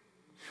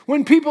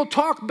 when people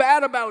talk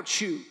bad about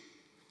you.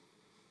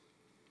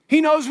 He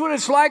knows what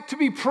it's like to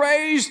be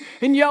praised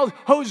and yelled,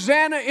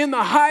 Hosanna in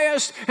the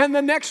highest, and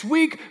the next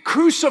week,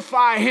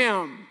 crucify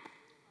him.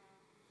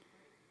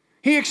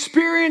 He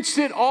experienced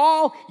it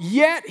all,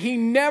 yet he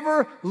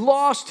never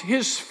lost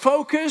his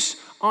focus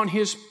on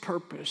his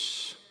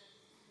purpose.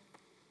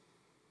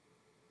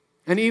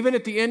 And even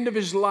at the end of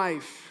his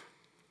life,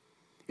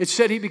 it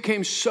said he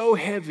became so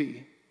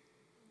heavy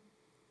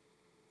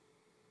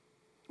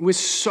with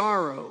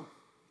sorrow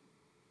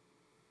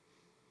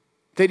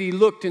that he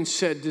looked and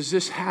said, does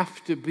this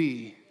have to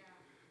be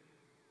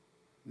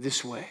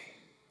this way?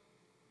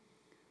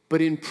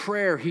 But in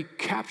prayer, he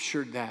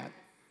captured that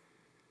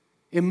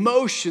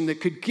emotion that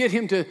could get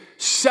him to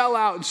sell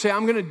out and say,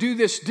 I'm going to do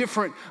this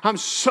different. I'm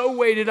so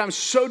weighted. I'm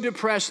so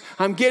depressed.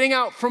 I'm getting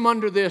out from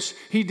under this.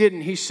 He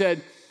didn't. He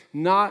said,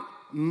 not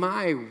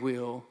my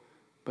will,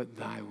 but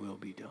thy will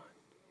be done.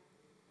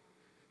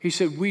 He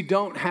said, we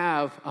don't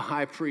have a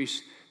high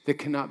priest that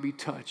cannot be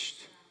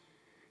touched.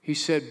 He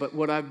said, but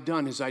what I've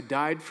done is I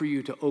died for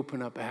you to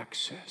open up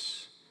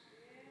access.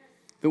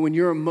 That when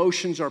your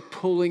emotions are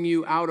pulling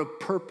you out of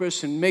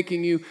purpose and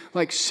making you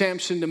like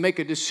Samson to make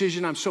a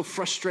decision, I'm so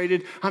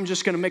frustrated, I'm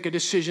just going to make a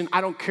decision.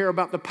 I don't care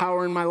about the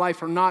power in my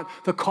life or not,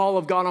 the call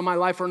of God on my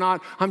life or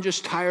not. I'm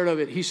just tired of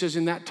it. He says,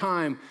 in that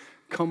time,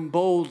 come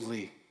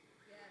boldly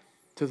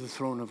to the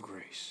throne of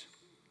grace.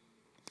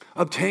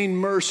 Obtain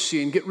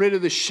mercy and get rid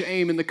of the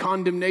shame and the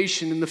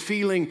condemnation and the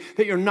feeling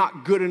that you're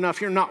not good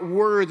enough, you're not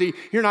worthy,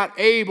 you're not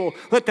able.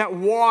 Let that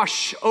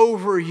wash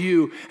over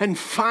you and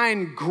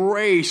find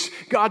grace,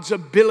 God's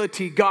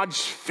ability,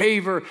 God's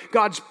favor,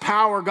 God's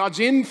power, God's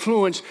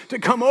influence to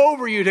come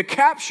over you, to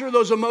capture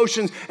those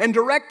emotions and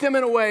direct them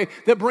in a way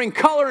that bring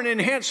color and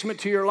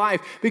enhancement to your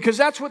life, because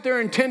that's what they're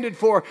intended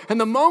for. And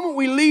the moment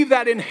we leave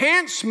that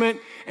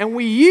enhancement and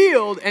we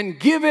yield and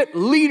give it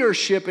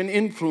leadership and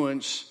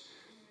influence,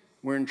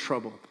 we're in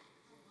trouble.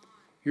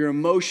 Your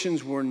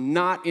emotions were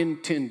not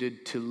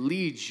intended to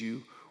lead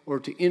you or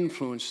to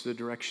influence the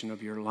direction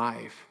of your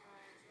life.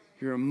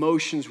 Your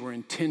emotions were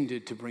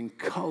intended to bring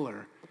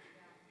color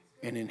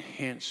and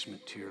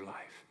enhancement to your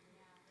life.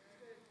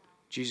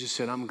 Jesus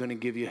said, I'm going to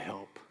give you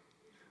help.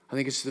 I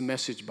think it's the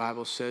Message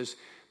Bible says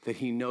that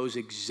he knows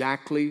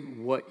exactly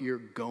what you're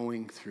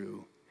going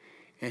through,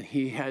 and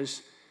he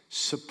has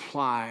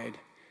supplied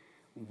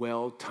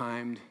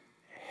well-timed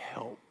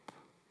help.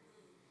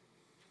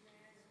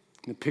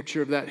 The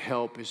picture of that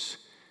help is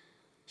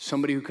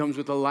Somebody who comes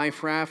with a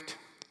life raft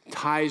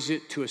ties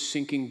it to a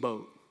sinking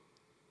boat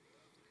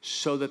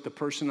so that the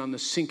person on the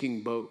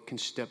sinking boat can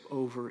step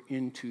over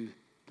into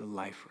the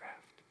life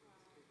raft.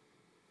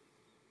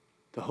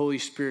 The Holy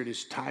Spirit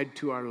is tied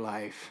to our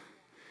life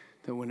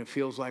that when it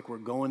feels like we're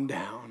going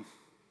down,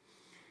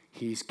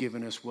 He's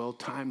given us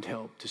well-timed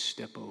help to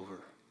step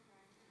over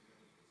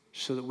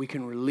so that we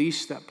can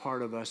release that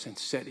part of us and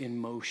set in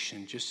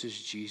motion just as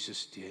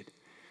Jesus did.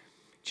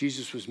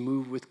 Jesus was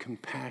moved with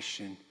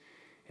compassion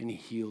and He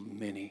healed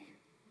many.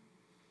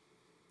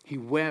 He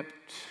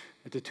wept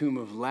at the tomb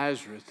of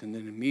Lazarus and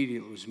then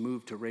immediately was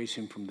moved to raise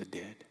him from the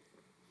dead.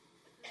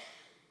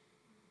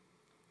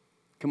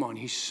 Come on,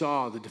 He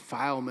saw the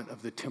defilement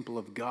of the temple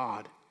of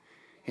God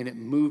and it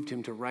moved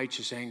Him to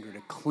righteous anger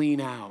to clean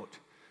out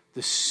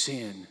the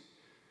sin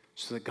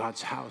so that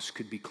God's house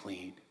could be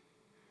clean.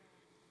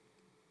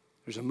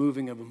 There's a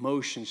moving of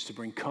emotions to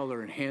bring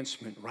color,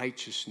 enhancement,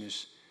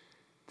 righteousness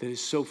that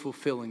is so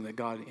fulfilling that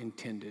God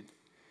intended.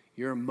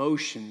 Your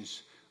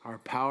emotions are a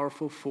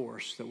powerful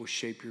force that will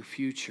shape your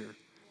future,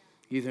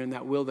 either in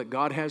that will that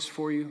God has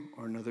for you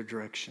or another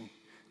direction.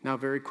 Now,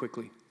 very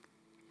quickly,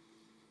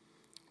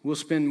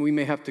 we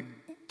may have to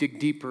dig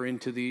deeper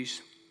into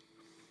these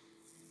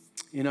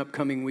in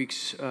upcoming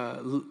weeks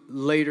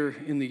later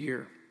in the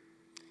year.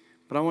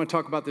 But I want to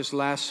talk about this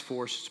last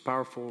force. It's a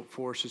powerful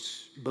force.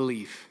 It's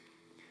belief.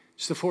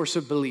 It's the force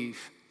of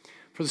belief.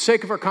 For the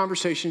sake of our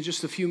conversation,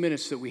 just the few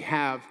minutes that we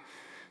have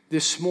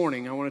this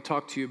morning, I want to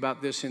talk to you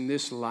about this in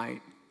this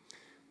light,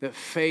 that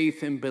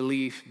faith and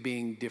belief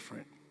being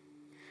different.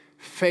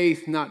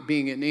 Faith not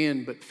being an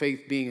end, but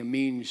faith being a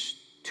means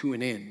to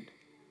an end.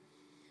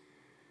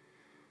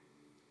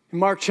 In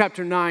Mark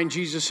chapter 9,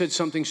 Jesus said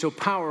something so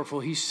powerful.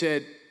 He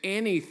said,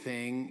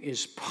 anything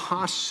is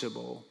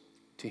possible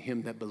to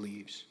him that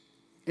believes.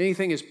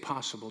 Anything is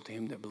possible to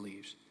him that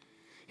believes.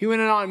 He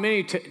went on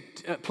many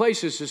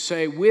places to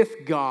say,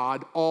 with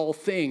God, all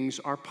things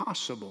are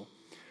possible.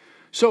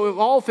 So if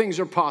all things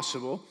are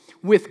possible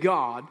with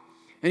God,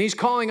 and He's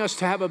calling us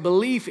to have a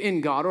belief in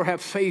God or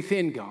have faith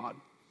in God,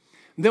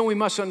 then we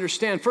must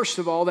understand, first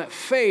of all, that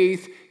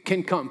faith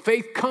can come.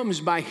 Faith comes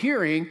by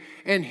hearing,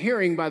 and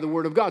hearing by the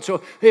Word of God.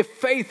 So if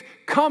faith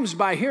comes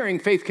by hearing,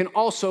 faith can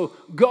also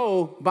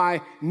go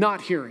by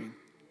not hearing.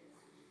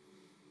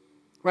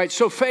 Right?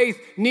 So faith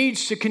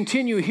needs to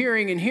continue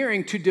hearing and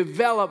hearing to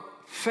develop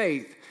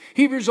faith.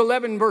 Hebrews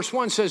 11 verse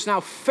 1 says, now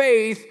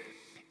faith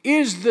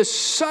is the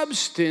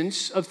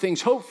substance of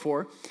things hoped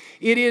for.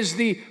 It is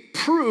the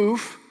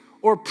proof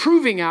or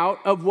proving out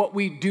of what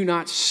we do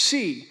not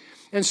see.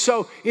 And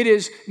so it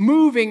is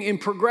moving in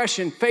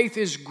progression. Faith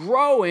is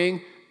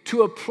growing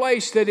to a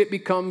place that it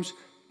becomes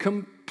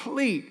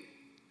complete.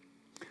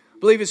 I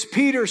believe it's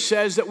Peter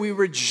says that we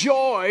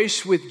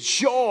rejoice with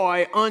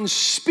joy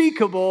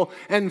unspeakable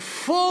and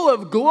full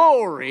of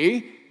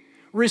glory,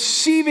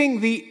 receiving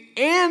the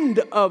end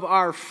of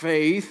our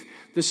faith,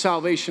 the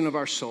salvation of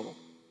our soul.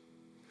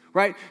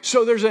 Right?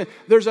 So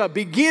there's a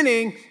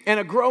beginning and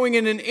a growing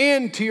and an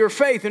end to your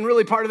faith. And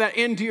really part of that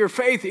end to your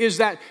faith is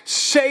that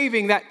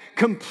saving, that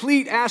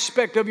complete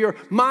aspect of your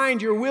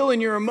mind, your will,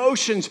 and your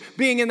emotions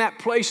being in that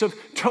place of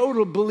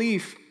total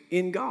belief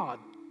in God.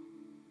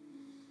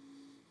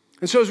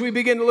 And so as we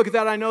begin to look at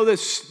that, I know the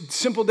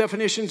simple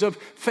definitions of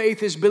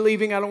faith is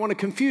believing. I don't want to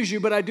confuse you,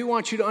 but I do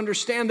want you to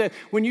understand that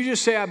when you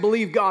just say, I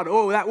believe God,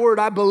 oh, that word,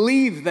 I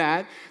believe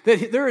that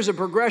there is a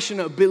progression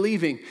of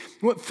believing.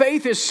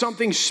 Faith is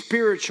something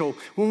spiritual.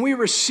 When we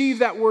receive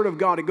that word of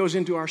God, it goes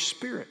into our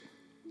spirit.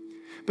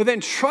 But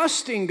then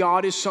trusting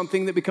God is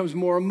something that becomes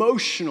more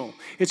emotional.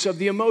 It's of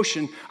the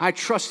emotion. I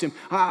trust Him.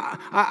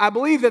 I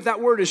believe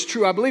that word is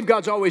true. I believe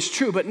God's always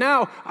true. But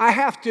now I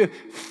have to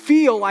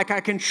feel like I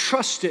can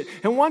trust it.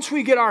 And once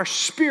we get our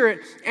spirit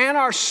and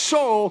our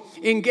soul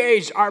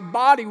engaged, our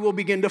body will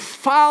begin to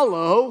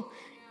follow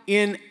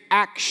in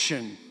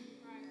action.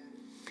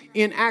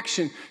 In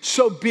action.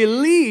 So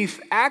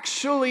belief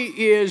actually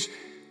is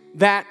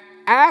that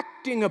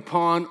acting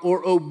upon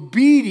or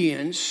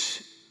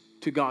obedience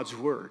to God's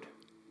word.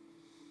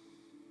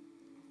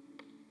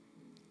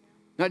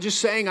 Not just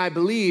saying I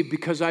believe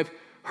because I've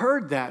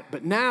heard that,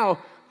 but now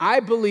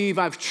I believe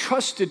I've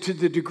trusted to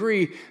the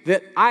degree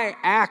that I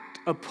act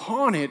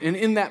upon it. And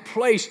in that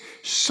place,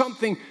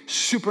 something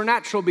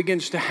supernatural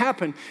begins to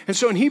happen. And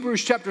so in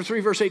Hebrews chapter 3,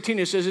 verse 18,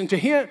 it says, and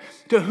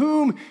to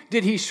whom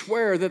did He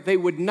swear that they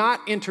would not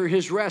enter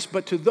His rest,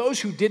 but to those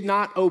who did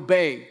not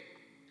obey?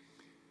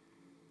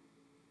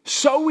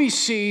 So we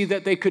see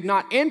that they could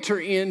not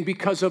enter in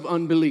because of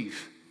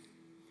unbelief.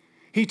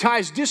 He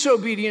ties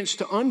disobedience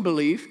to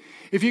unbelief.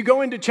 If you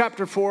go into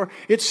chapter 4,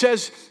 it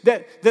says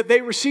that they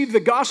received the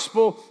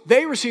gospel.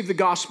 They received the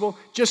gospel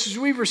just as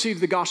we've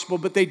received the gospel,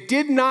 but they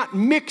did not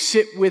mix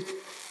it with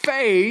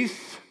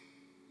faith.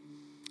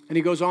 And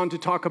he goes on to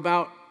talk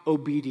about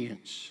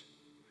obedience.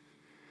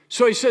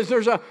 So he says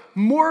there's a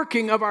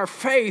working of our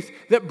faith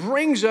that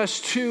brings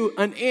us to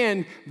an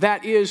end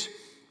that is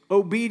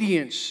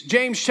obedience.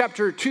 James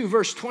chapter 2,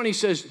 verse 20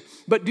 says,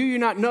 but do you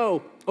not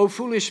know, O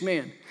foolish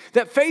man,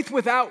 that faith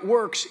without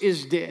works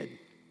is dead?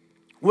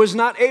 Was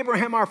not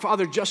Abraham our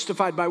father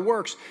justified by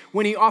works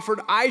when he offered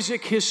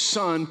Isaac his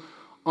son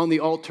on the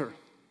altar?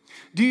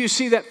 Do you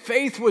see that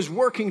faith was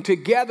working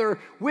together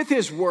with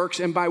his works,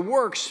 and by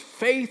works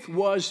faith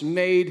was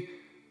made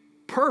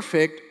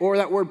perfect, or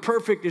that word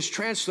perfect is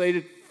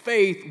translated,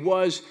 faith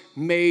was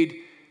made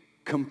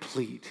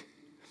complete.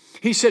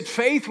 He said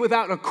faith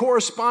without a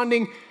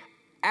corresponding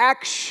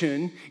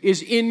action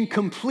is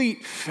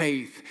incomplete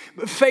faith.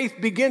 But faith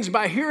begins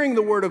by hearing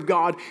the word of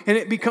God, and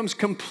it becomes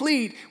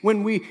complete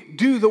when we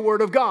do the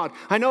word of God.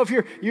 I know if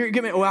you're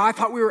giving, well, I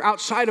thought we were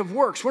outside of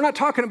works. We're not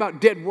talking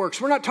about dead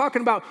works. We're not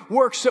talking about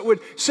works that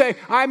would say,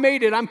 I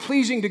made it, I'm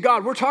pleasing to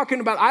God. We're talking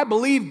about, I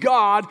believe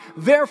God,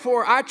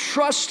 therefore I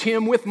trust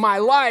him with my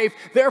life,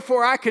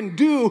 therefore I can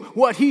do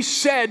what he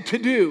said to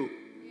do.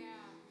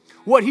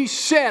 What he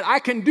said, I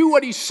can do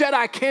what he said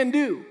I can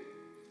do.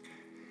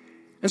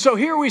 And so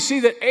here we see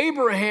that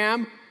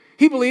Abraham,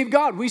 he believed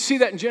God. We see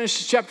that in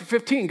Genesis chapter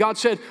 15. God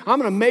said, I'm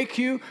going to make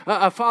you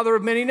a father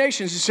of many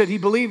nations. He said he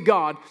believed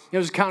God. It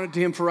was counted to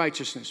him for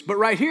righteousness. But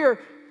right here,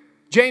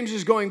 James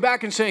is going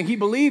back and saying he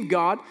believed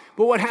God.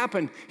 But what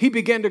happened? He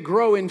began to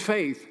grow in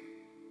faith.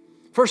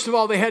 First of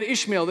all, they had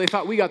Ishmael. They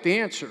thought, we got the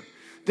answer.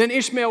 Then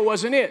Ishmael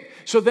wasn't it.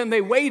 So then they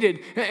waited,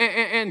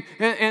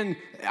 and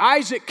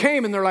Isaac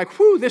came, and they're like,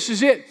 whew, this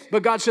is it.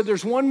 But God said,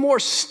 there's one more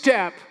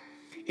step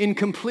in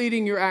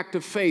completing your act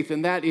of faith,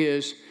 and that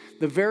is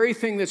the very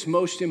thing that's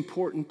most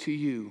important to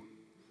you.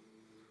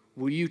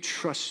 Will you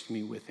trust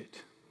me with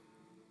it?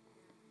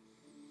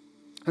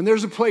 And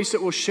there's a place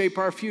that will shape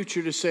our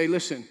future to say,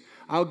 listen,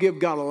 I'll give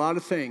God a lot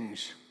of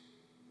things,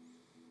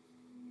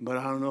 but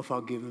I don't know if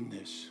I'll give him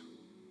this.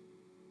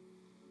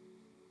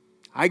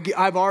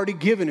 I've already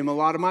given him a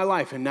lot of my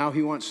life, and now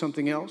he wants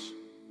something else.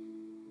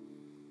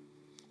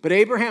 But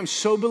Abraham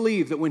so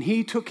believed that when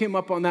he took him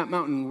up on that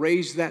mountain and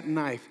raised that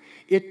knife,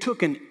 it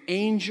took an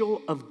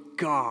angel of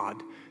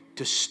God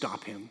to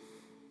stop him.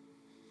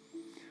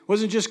 It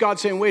wasn't just God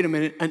saying, wait a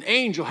minute. An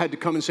angel had to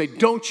come and say,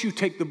 don't you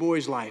take the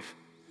boy's life.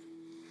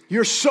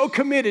 You're so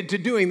committed to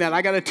doing that.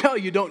 I got to tell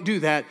you, don't do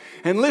that.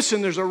 And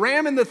listen, there's a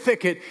ram in the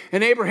thicket.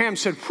 And Abraham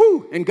said,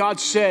 whew. And God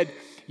said,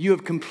 you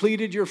have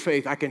completed your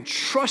faith. I can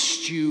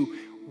trust you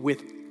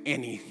with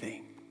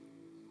anything.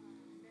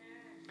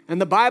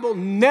 And the Bible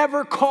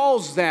never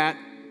calls that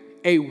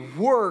a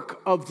work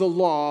of the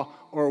law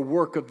or a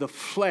work of the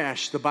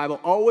flesh. The Bible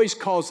always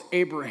calls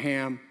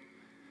Abraham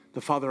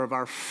the father of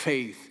our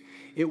faith.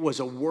 It was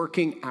a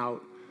working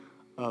out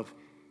of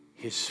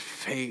his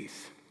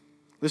faith.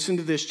 Listen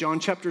to this, John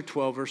chapter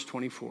 12, verse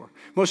 24.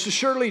 Most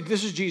assuredly,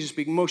 this is Jesus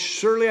speaking, most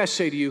surely I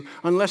say to you,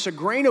 unless a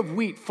grain of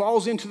wheat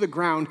falls into the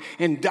ground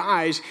and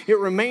dies, it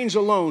remains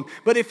alone.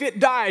 But if it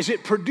dies,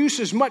 it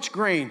produces much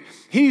grain.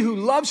 He who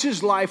loves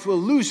his life will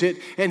lose it,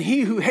 and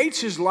he who hates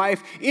his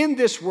life in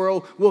this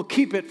world will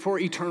keep it for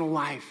eternal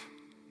life.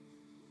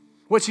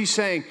 What's he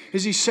saying?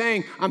 Is he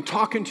saying, I'm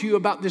talking to you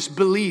about this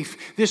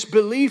belief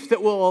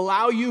that will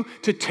allow you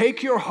to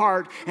take your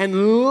heart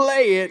and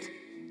lay it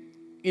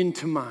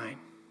into mine.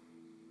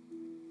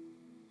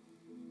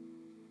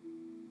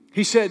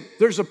 He said,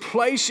 there's a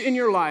place in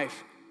your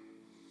life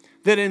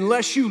that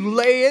unless you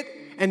lay it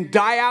and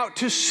die out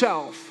to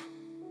self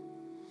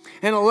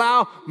and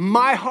allow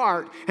my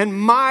heart and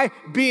my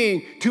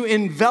being to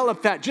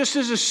envelop that, just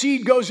as a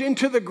seed goes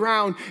into the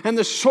ground and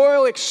the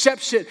soil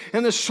accepts it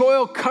and the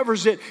soil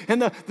covers it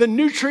and the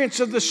nutrients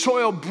of the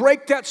soil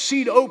break that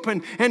seed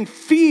open and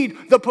feed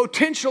the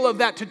potential of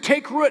that to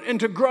take root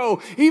and to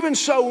grow. Even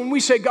so, when we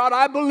say, God,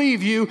 I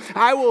believe you,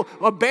 I will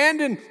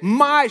abandon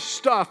my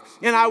stuff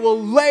and I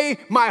will lay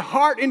my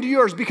heart into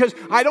yours, because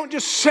I don't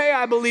just say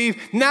I believe.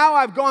 Now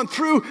I've gone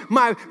through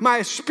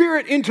my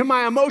spirit into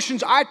my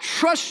emotions. I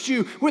trust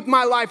you with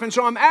my life, and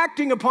so I'm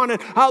acting upon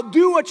it. I'll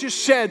do what you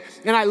said,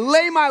 and I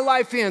lay my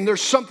life in. There's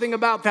something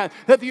about that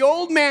the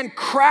old man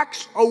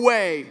cracks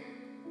away,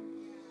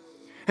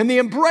 and the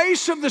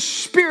embrace of the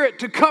Spirit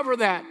to cover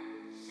that.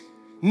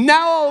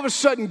 Now all of a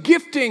sudden,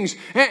 giftings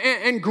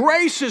and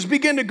graces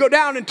begin to go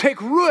down and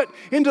take root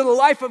into the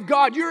life of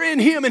God. You're in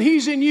him and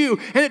he's in you,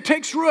 and it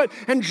takes root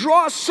and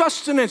draws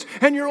sustenance,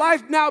 and your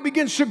life now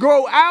begins to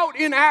grow out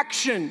in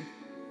action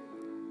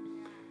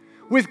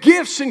with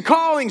gifts and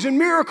callings and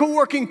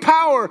miracle-working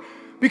power.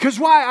 Because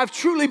why? I've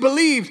truly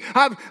believed.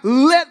 I've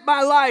let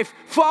my life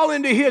fall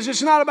into his.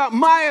 It's not about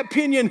my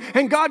opinion,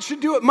 and God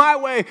should do it my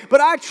way,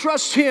 but I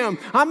trust him.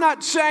 I'm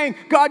not saying,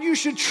 God, you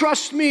should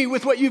trust me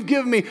with what you've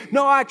given me.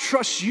 No, I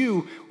trust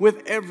you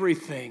with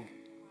everything.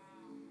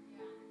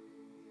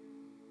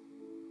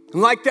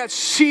 And like that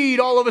seed,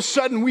 all of a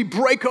sudden we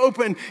break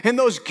open, and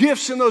those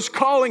gifts and those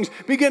callings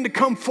begin to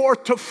come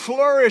forth to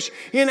flourish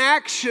in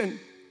action.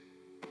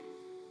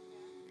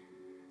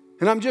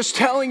 And I'm just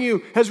telling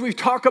you, as we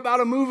talk about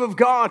a move of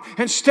God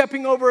and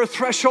stepping over a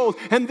threshold,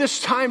 and this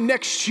time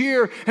next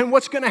year, and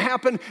what's going to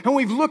happen, and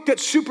we've looked at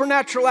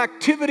supernatural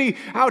activity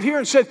out here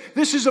and said,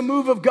 this is a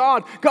move of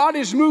God. God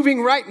is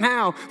moving right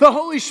now. The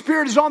Holy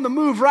Spirit is on the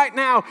move right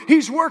now.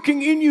 He's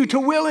working in you to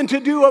will and to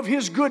do of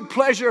His good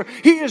pleasure.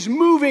 He is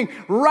moving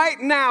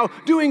right now,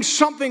 doing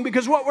something,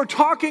 because what we're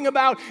talking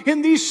about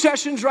in these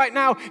sessions right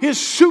now is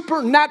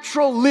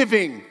supernatural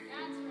living.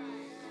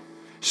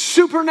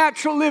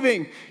 Supernatural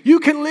living. You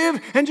can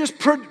live and just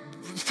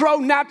throw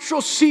natural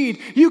seed.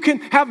 You can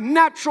have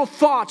natural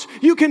thoughts.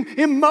 You can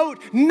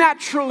emote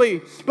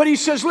naturally. But he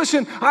says,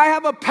 listen, I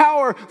have a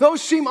power.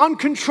 Those seem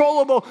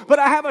uncontrollable, but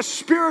I have a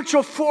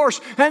spiritual force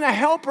and a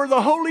helper,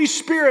 the Holy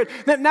Spirit,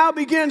 that now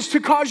begins to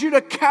cause you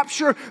to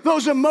capture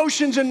those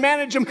emotions and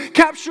manage them,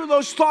 capture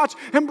those thoughts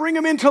and bring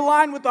them into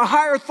line with the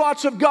higher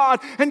thoughts of God,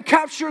 and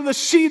capture the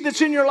seed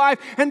that's in your life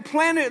and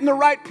plant it in the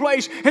right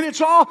place. And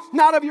it's all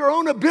not of your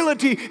own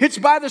ability. It's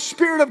by the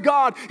Spirit of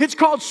God. It's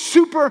called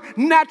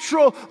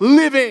supernatural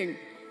living.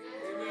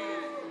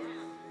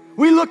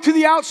 We look to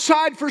the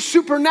outside for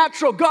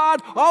supernatural.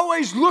 God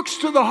always looks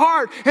to the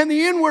heart and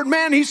the inward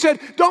man. He said,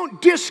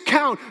 don't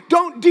discount,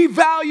 don't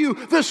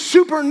devalue the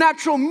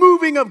supernatural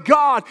moving of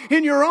God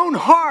in your own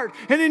heart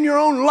and in your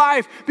own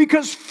life,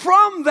 because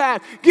from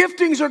that,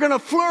 giftings are going to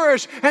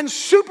flourish and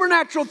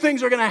supernatural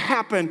things are going to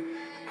happen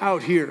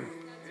out here.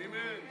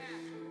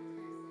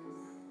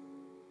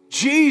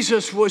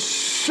 Jesus was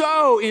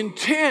so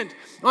intent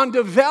on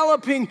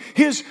developing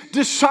His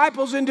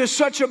disciples into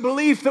such a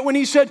belief that when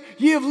He said,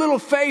 ye of little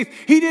faith,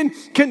 He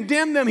didn't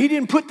condemn them. He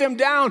didn't put them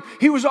down.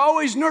 He was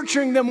always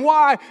nurturing them.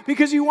 Why?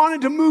 Because He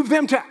wanted to move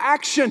them to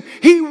action.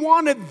 He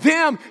wanted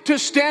them to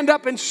stand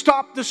up and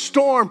stop the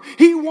storm.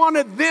 He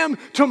wanted them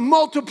to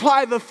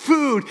multiply the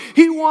food.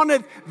 He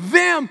wanted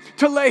them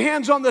to lay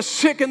hands on the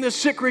sick and the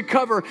sick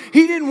recover.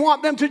 He didn't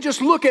want them to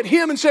just look at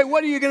Him and say,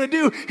 what are you going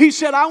to do? He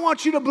said, I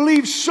want you to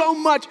believe so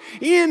much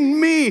in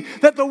me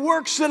that the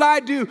works that I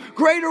do,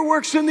 greater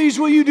works than these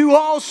will you do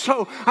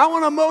also. I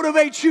want to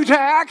motivate you to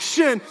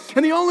action.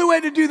 And the only way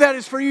to do that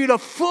is for you to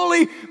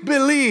fully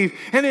believe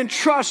and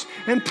entrust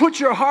and put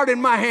your heart in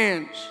my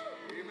hands.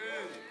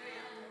 Amen.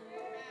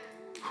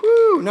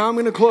 Whew, now I'm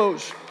going to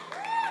close.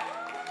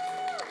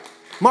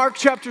 Mark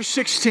chapter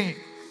 16.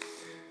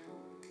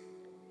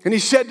 And He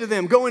said to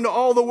them, go into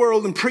all the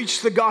world and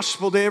preach the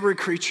gospel to every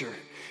creature.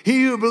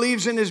 He who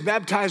believes and is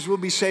baptized will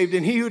be saved,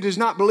 and he who does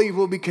not believe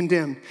will be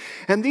condemned.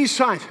 And these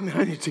signs, man,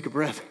 I need to take a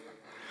breath.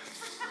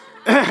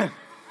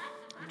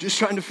 Just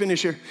trying to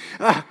finish here.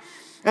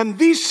 And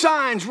these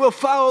signs will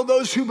follow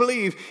those who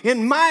believe.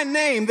 In my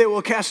name they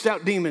will cast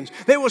out demons.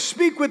 They will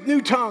speak with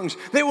new tongues.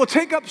 They will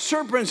take up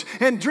serpents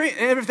and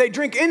if they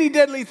drink any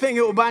deadly thing,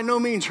 it will by no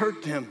means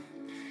hurt them.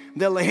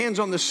 They'll lay hands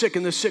on the sick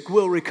and the sick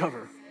will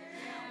recover.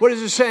 What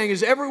is it saying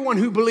is everyone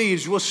who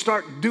believes will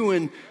start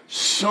doing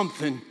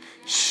something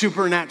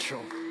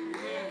supernatural.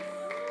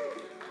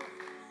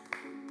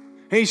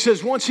 And he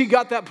says once he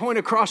got that point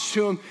across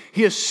to him,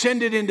 he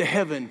ascended into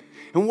heaven.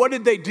 And what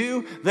did they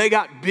do? They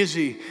got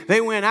busy.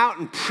 They went out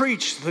and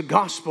preached the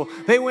gospel.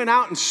 They went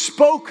out and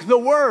spoke the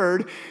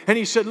word. And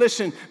he said,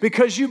 listen,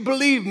 because you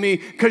believe me,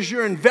 because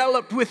you're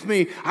enveloped with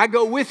me, I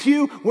go with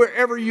you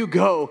wherever you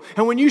go.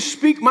 And when you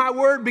speak my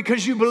word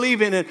because you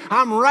believe in it,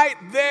 I'm right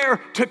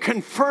there to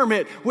confirm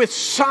it with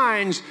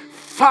signs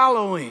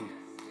following.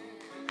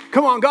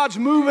 Come on, God's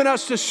moving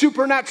us to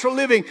supernatural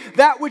living.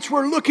 That which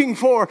we're looking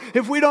for,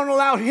 if we don't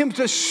allow Him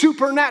to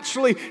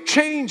supernaturally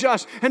change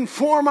us and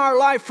form our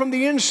life from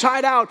the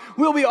inside out,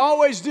 we'll be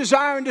always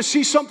desiring to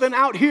see something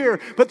out here.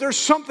 But there's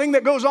something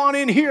that goes on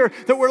in here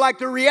that we're like,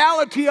 the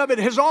reality of it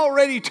has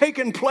already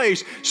taken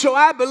place. So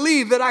I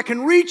believe that I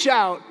can reach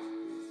out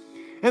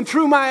and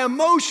through my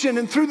emotion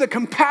and through the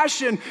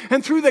compassion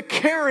and through the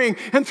caring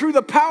and through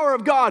the power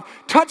of God,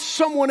 touch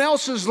someone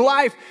else's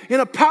life in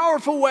a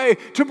powerful way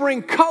to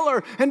bring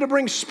color and to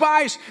bring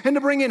spice and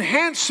to bring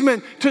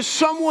enhancement to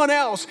someone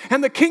else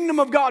and the kingdom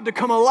of God to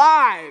come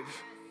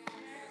alive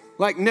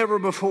like never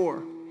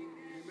before.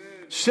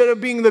 Instead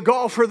of being the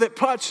golfer that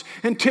putts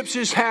and tips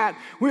his hat,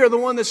 we are the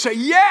one that say,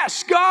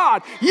 yes,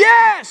 God,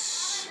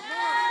 yes.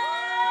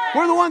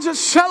 We're the ones that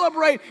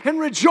celebrate and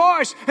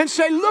rejoice and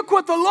say, look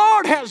what the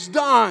Lord has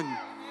done.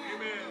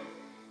 Amen.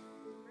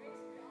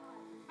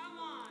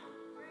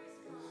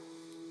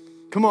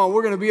 Come on,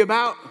 we're going to be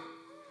about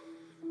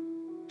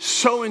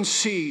sowing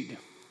seed,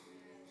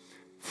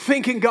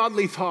 thinking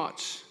godly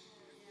thoughts,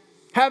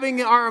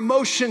 having our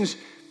emotions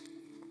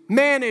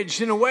managed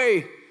in a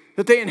way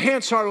that they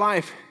enhance our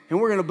life. And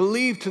we're going to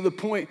believe to the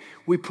point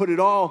we put it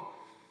all,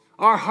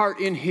 our heart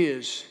in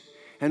His.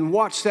 And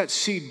watch that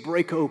seed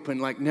break open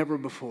like never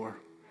before.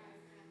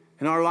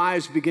 And our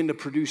lives begin to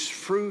produce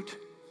fruit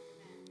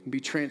and be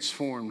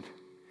transformed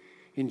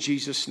in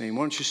Jesus' name.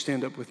 Why don't you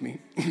stand up with me?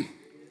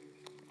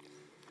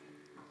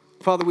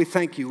 Father, we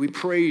thank you. We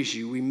praise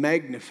you. We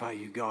magnify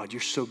you, God.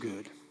 You're so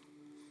good.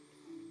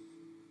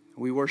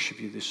 We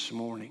worship you this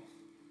morning.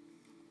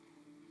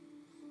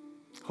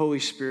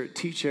 Holy Spirit,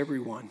 teach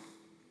everyone.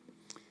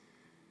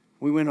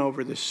 We went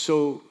over this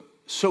so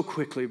so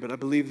quickly, but I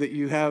believe that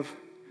you have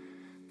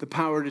the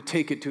power to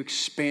take it, to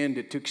expand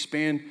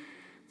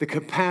the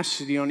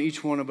capacity on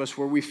each one of us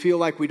where we feel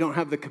like we don't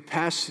have the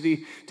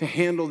capacity to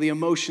handle the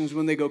emotions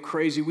when they go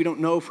crazy. We don't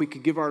know if we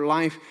could give our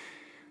life.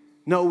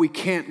 No, we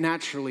can't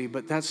naturally,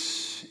 but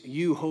that's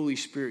you, Holy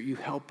Spirit. You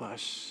help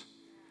us.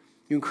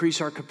 You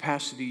increase our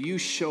capacity. You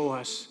show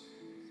us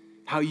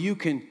how you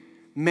can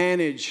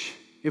manage,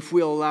 if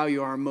we'll allow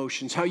you, our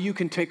emotions, how you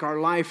can take our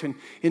life and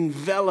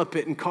envelop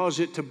it and cause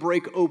it to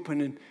break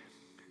open and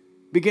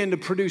begin to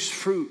produce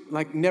fruit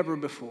like never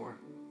before.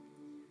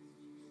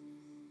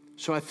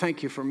 So I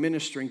thank you for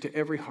ministering to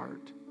every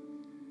heart,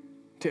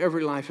 to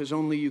every life as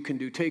only you can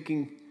do,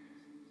 taking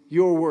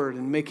your word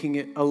and making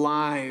it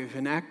alive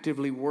and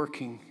actively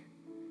working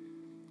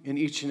in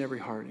each and every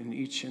heart, in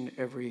each and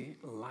every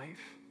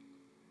life.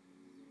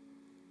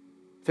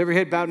 With every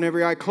head bowed and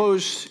every eye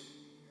closed,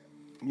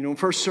 in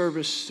first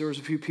service, there was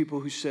a few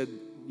people who said,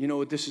 you know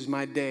what, this is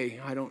my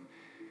day. I don't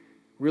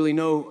really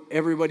know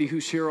everybody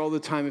who's here all the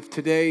time. If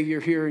today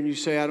you're here and you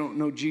say, I don't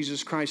know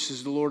Jesus Christ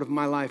as the Lord of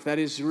my life, that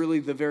is really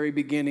the very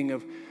beginning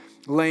of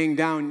laying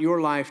down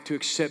your life to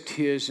accept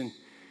His, and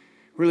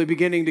really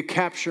beginning to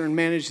capture and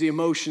manage the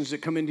emotions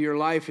that come into your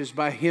life is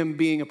by Him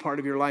being a part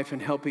of your life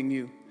and helping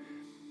you.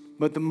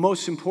 But the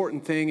most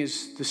important thing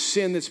is the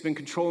sin that's been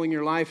controlling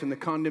your life and the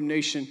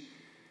condemnation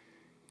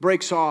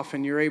breaks off,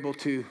 and you're able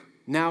to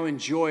now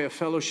enjoy a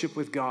fellowship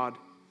with God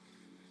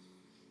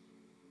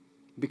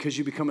because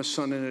you become a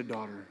son and a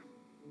daughter.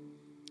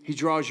 He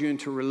draws you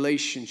into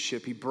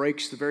relationship. He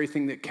breaks the very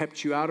thing that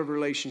kept you out of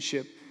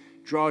relationship,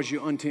 draws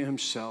you unto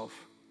Himself,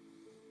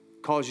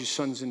 calls you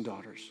sons and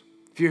daughters.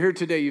 If you're here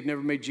today, you've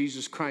never made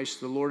Jesus Christ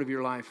the Lord of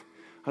your life,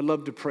 I'd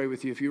love to pray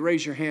with you. If you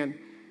raise your hand,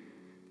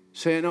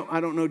 say, no, I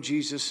don't know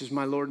Jesus as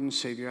my Lord and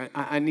Savior.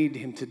 I need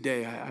Him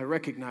today. I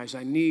recognize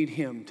I need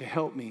Him to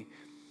help me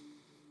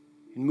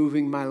in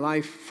moving my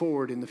life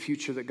forward in the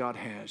future that God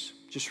has.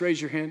 Just raise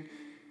your hand.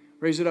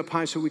 Raise it up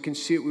high so we can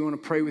see it. We want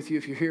to pray with you.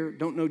 If you're here,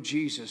 don't know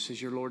Jesus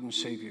as your Lord and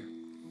Savior.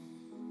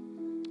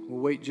 We'll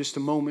wait just a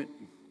moment.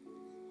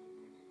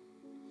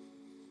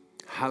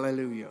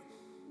 Hallelujah.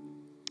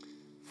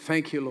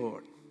 Thank you,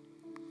 Lord.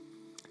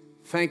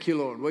 Thank you,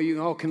 Lord. Well, you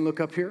all can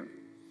look up here.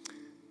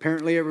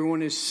 Apparently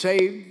everyone is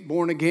saved,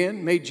 born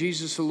again, made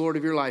Jesus the Lord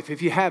of your life.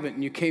 If you haven't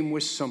and you came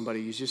with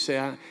somebody, you just say,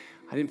 I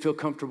didn't feel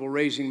comfortable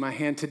raising my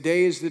hand.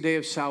 Today is the day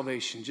of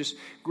salvation. Just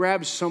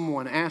grab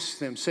someone, ask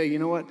them, say, you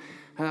know what?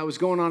 That was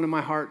going on in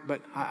my heart,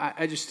 but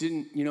I just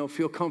didn't,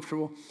 feel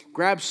comfortable.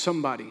 Grab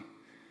somebody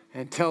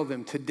and tell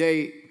them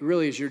today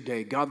really is your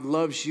day. God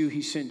loves you.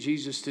 He sent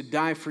Jesus to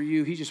die for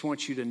you. He just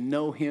wants you to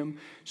know Him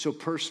so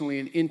personally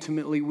and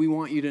intimately. We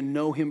want you to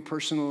know Him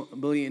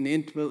personally and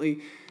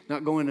intimately,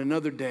 not going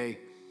another day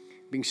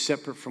being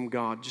separate from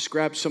God. Just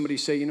grab somebody,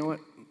 say, you know what?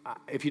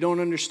 If you don't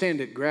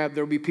understand it,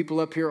 there'll be people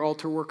up here,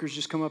 altar workers,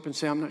 just come up and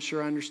say, I'm not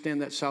sure I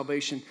understand that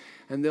salvation,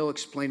 and they'll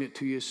explain it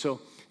to you.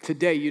 So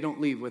today, you don't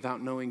leave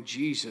without knowing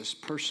Jesus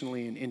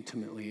personally and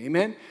intimately.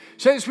 Amen?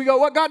 Say this, we go,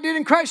 what God did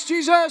in Christ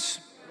Jesus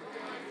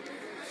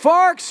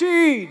far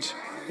exceeds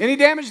any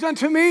damage done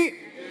to me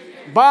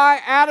by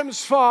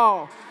Adam's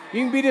fall.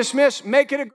 You can be dismissed. Make it a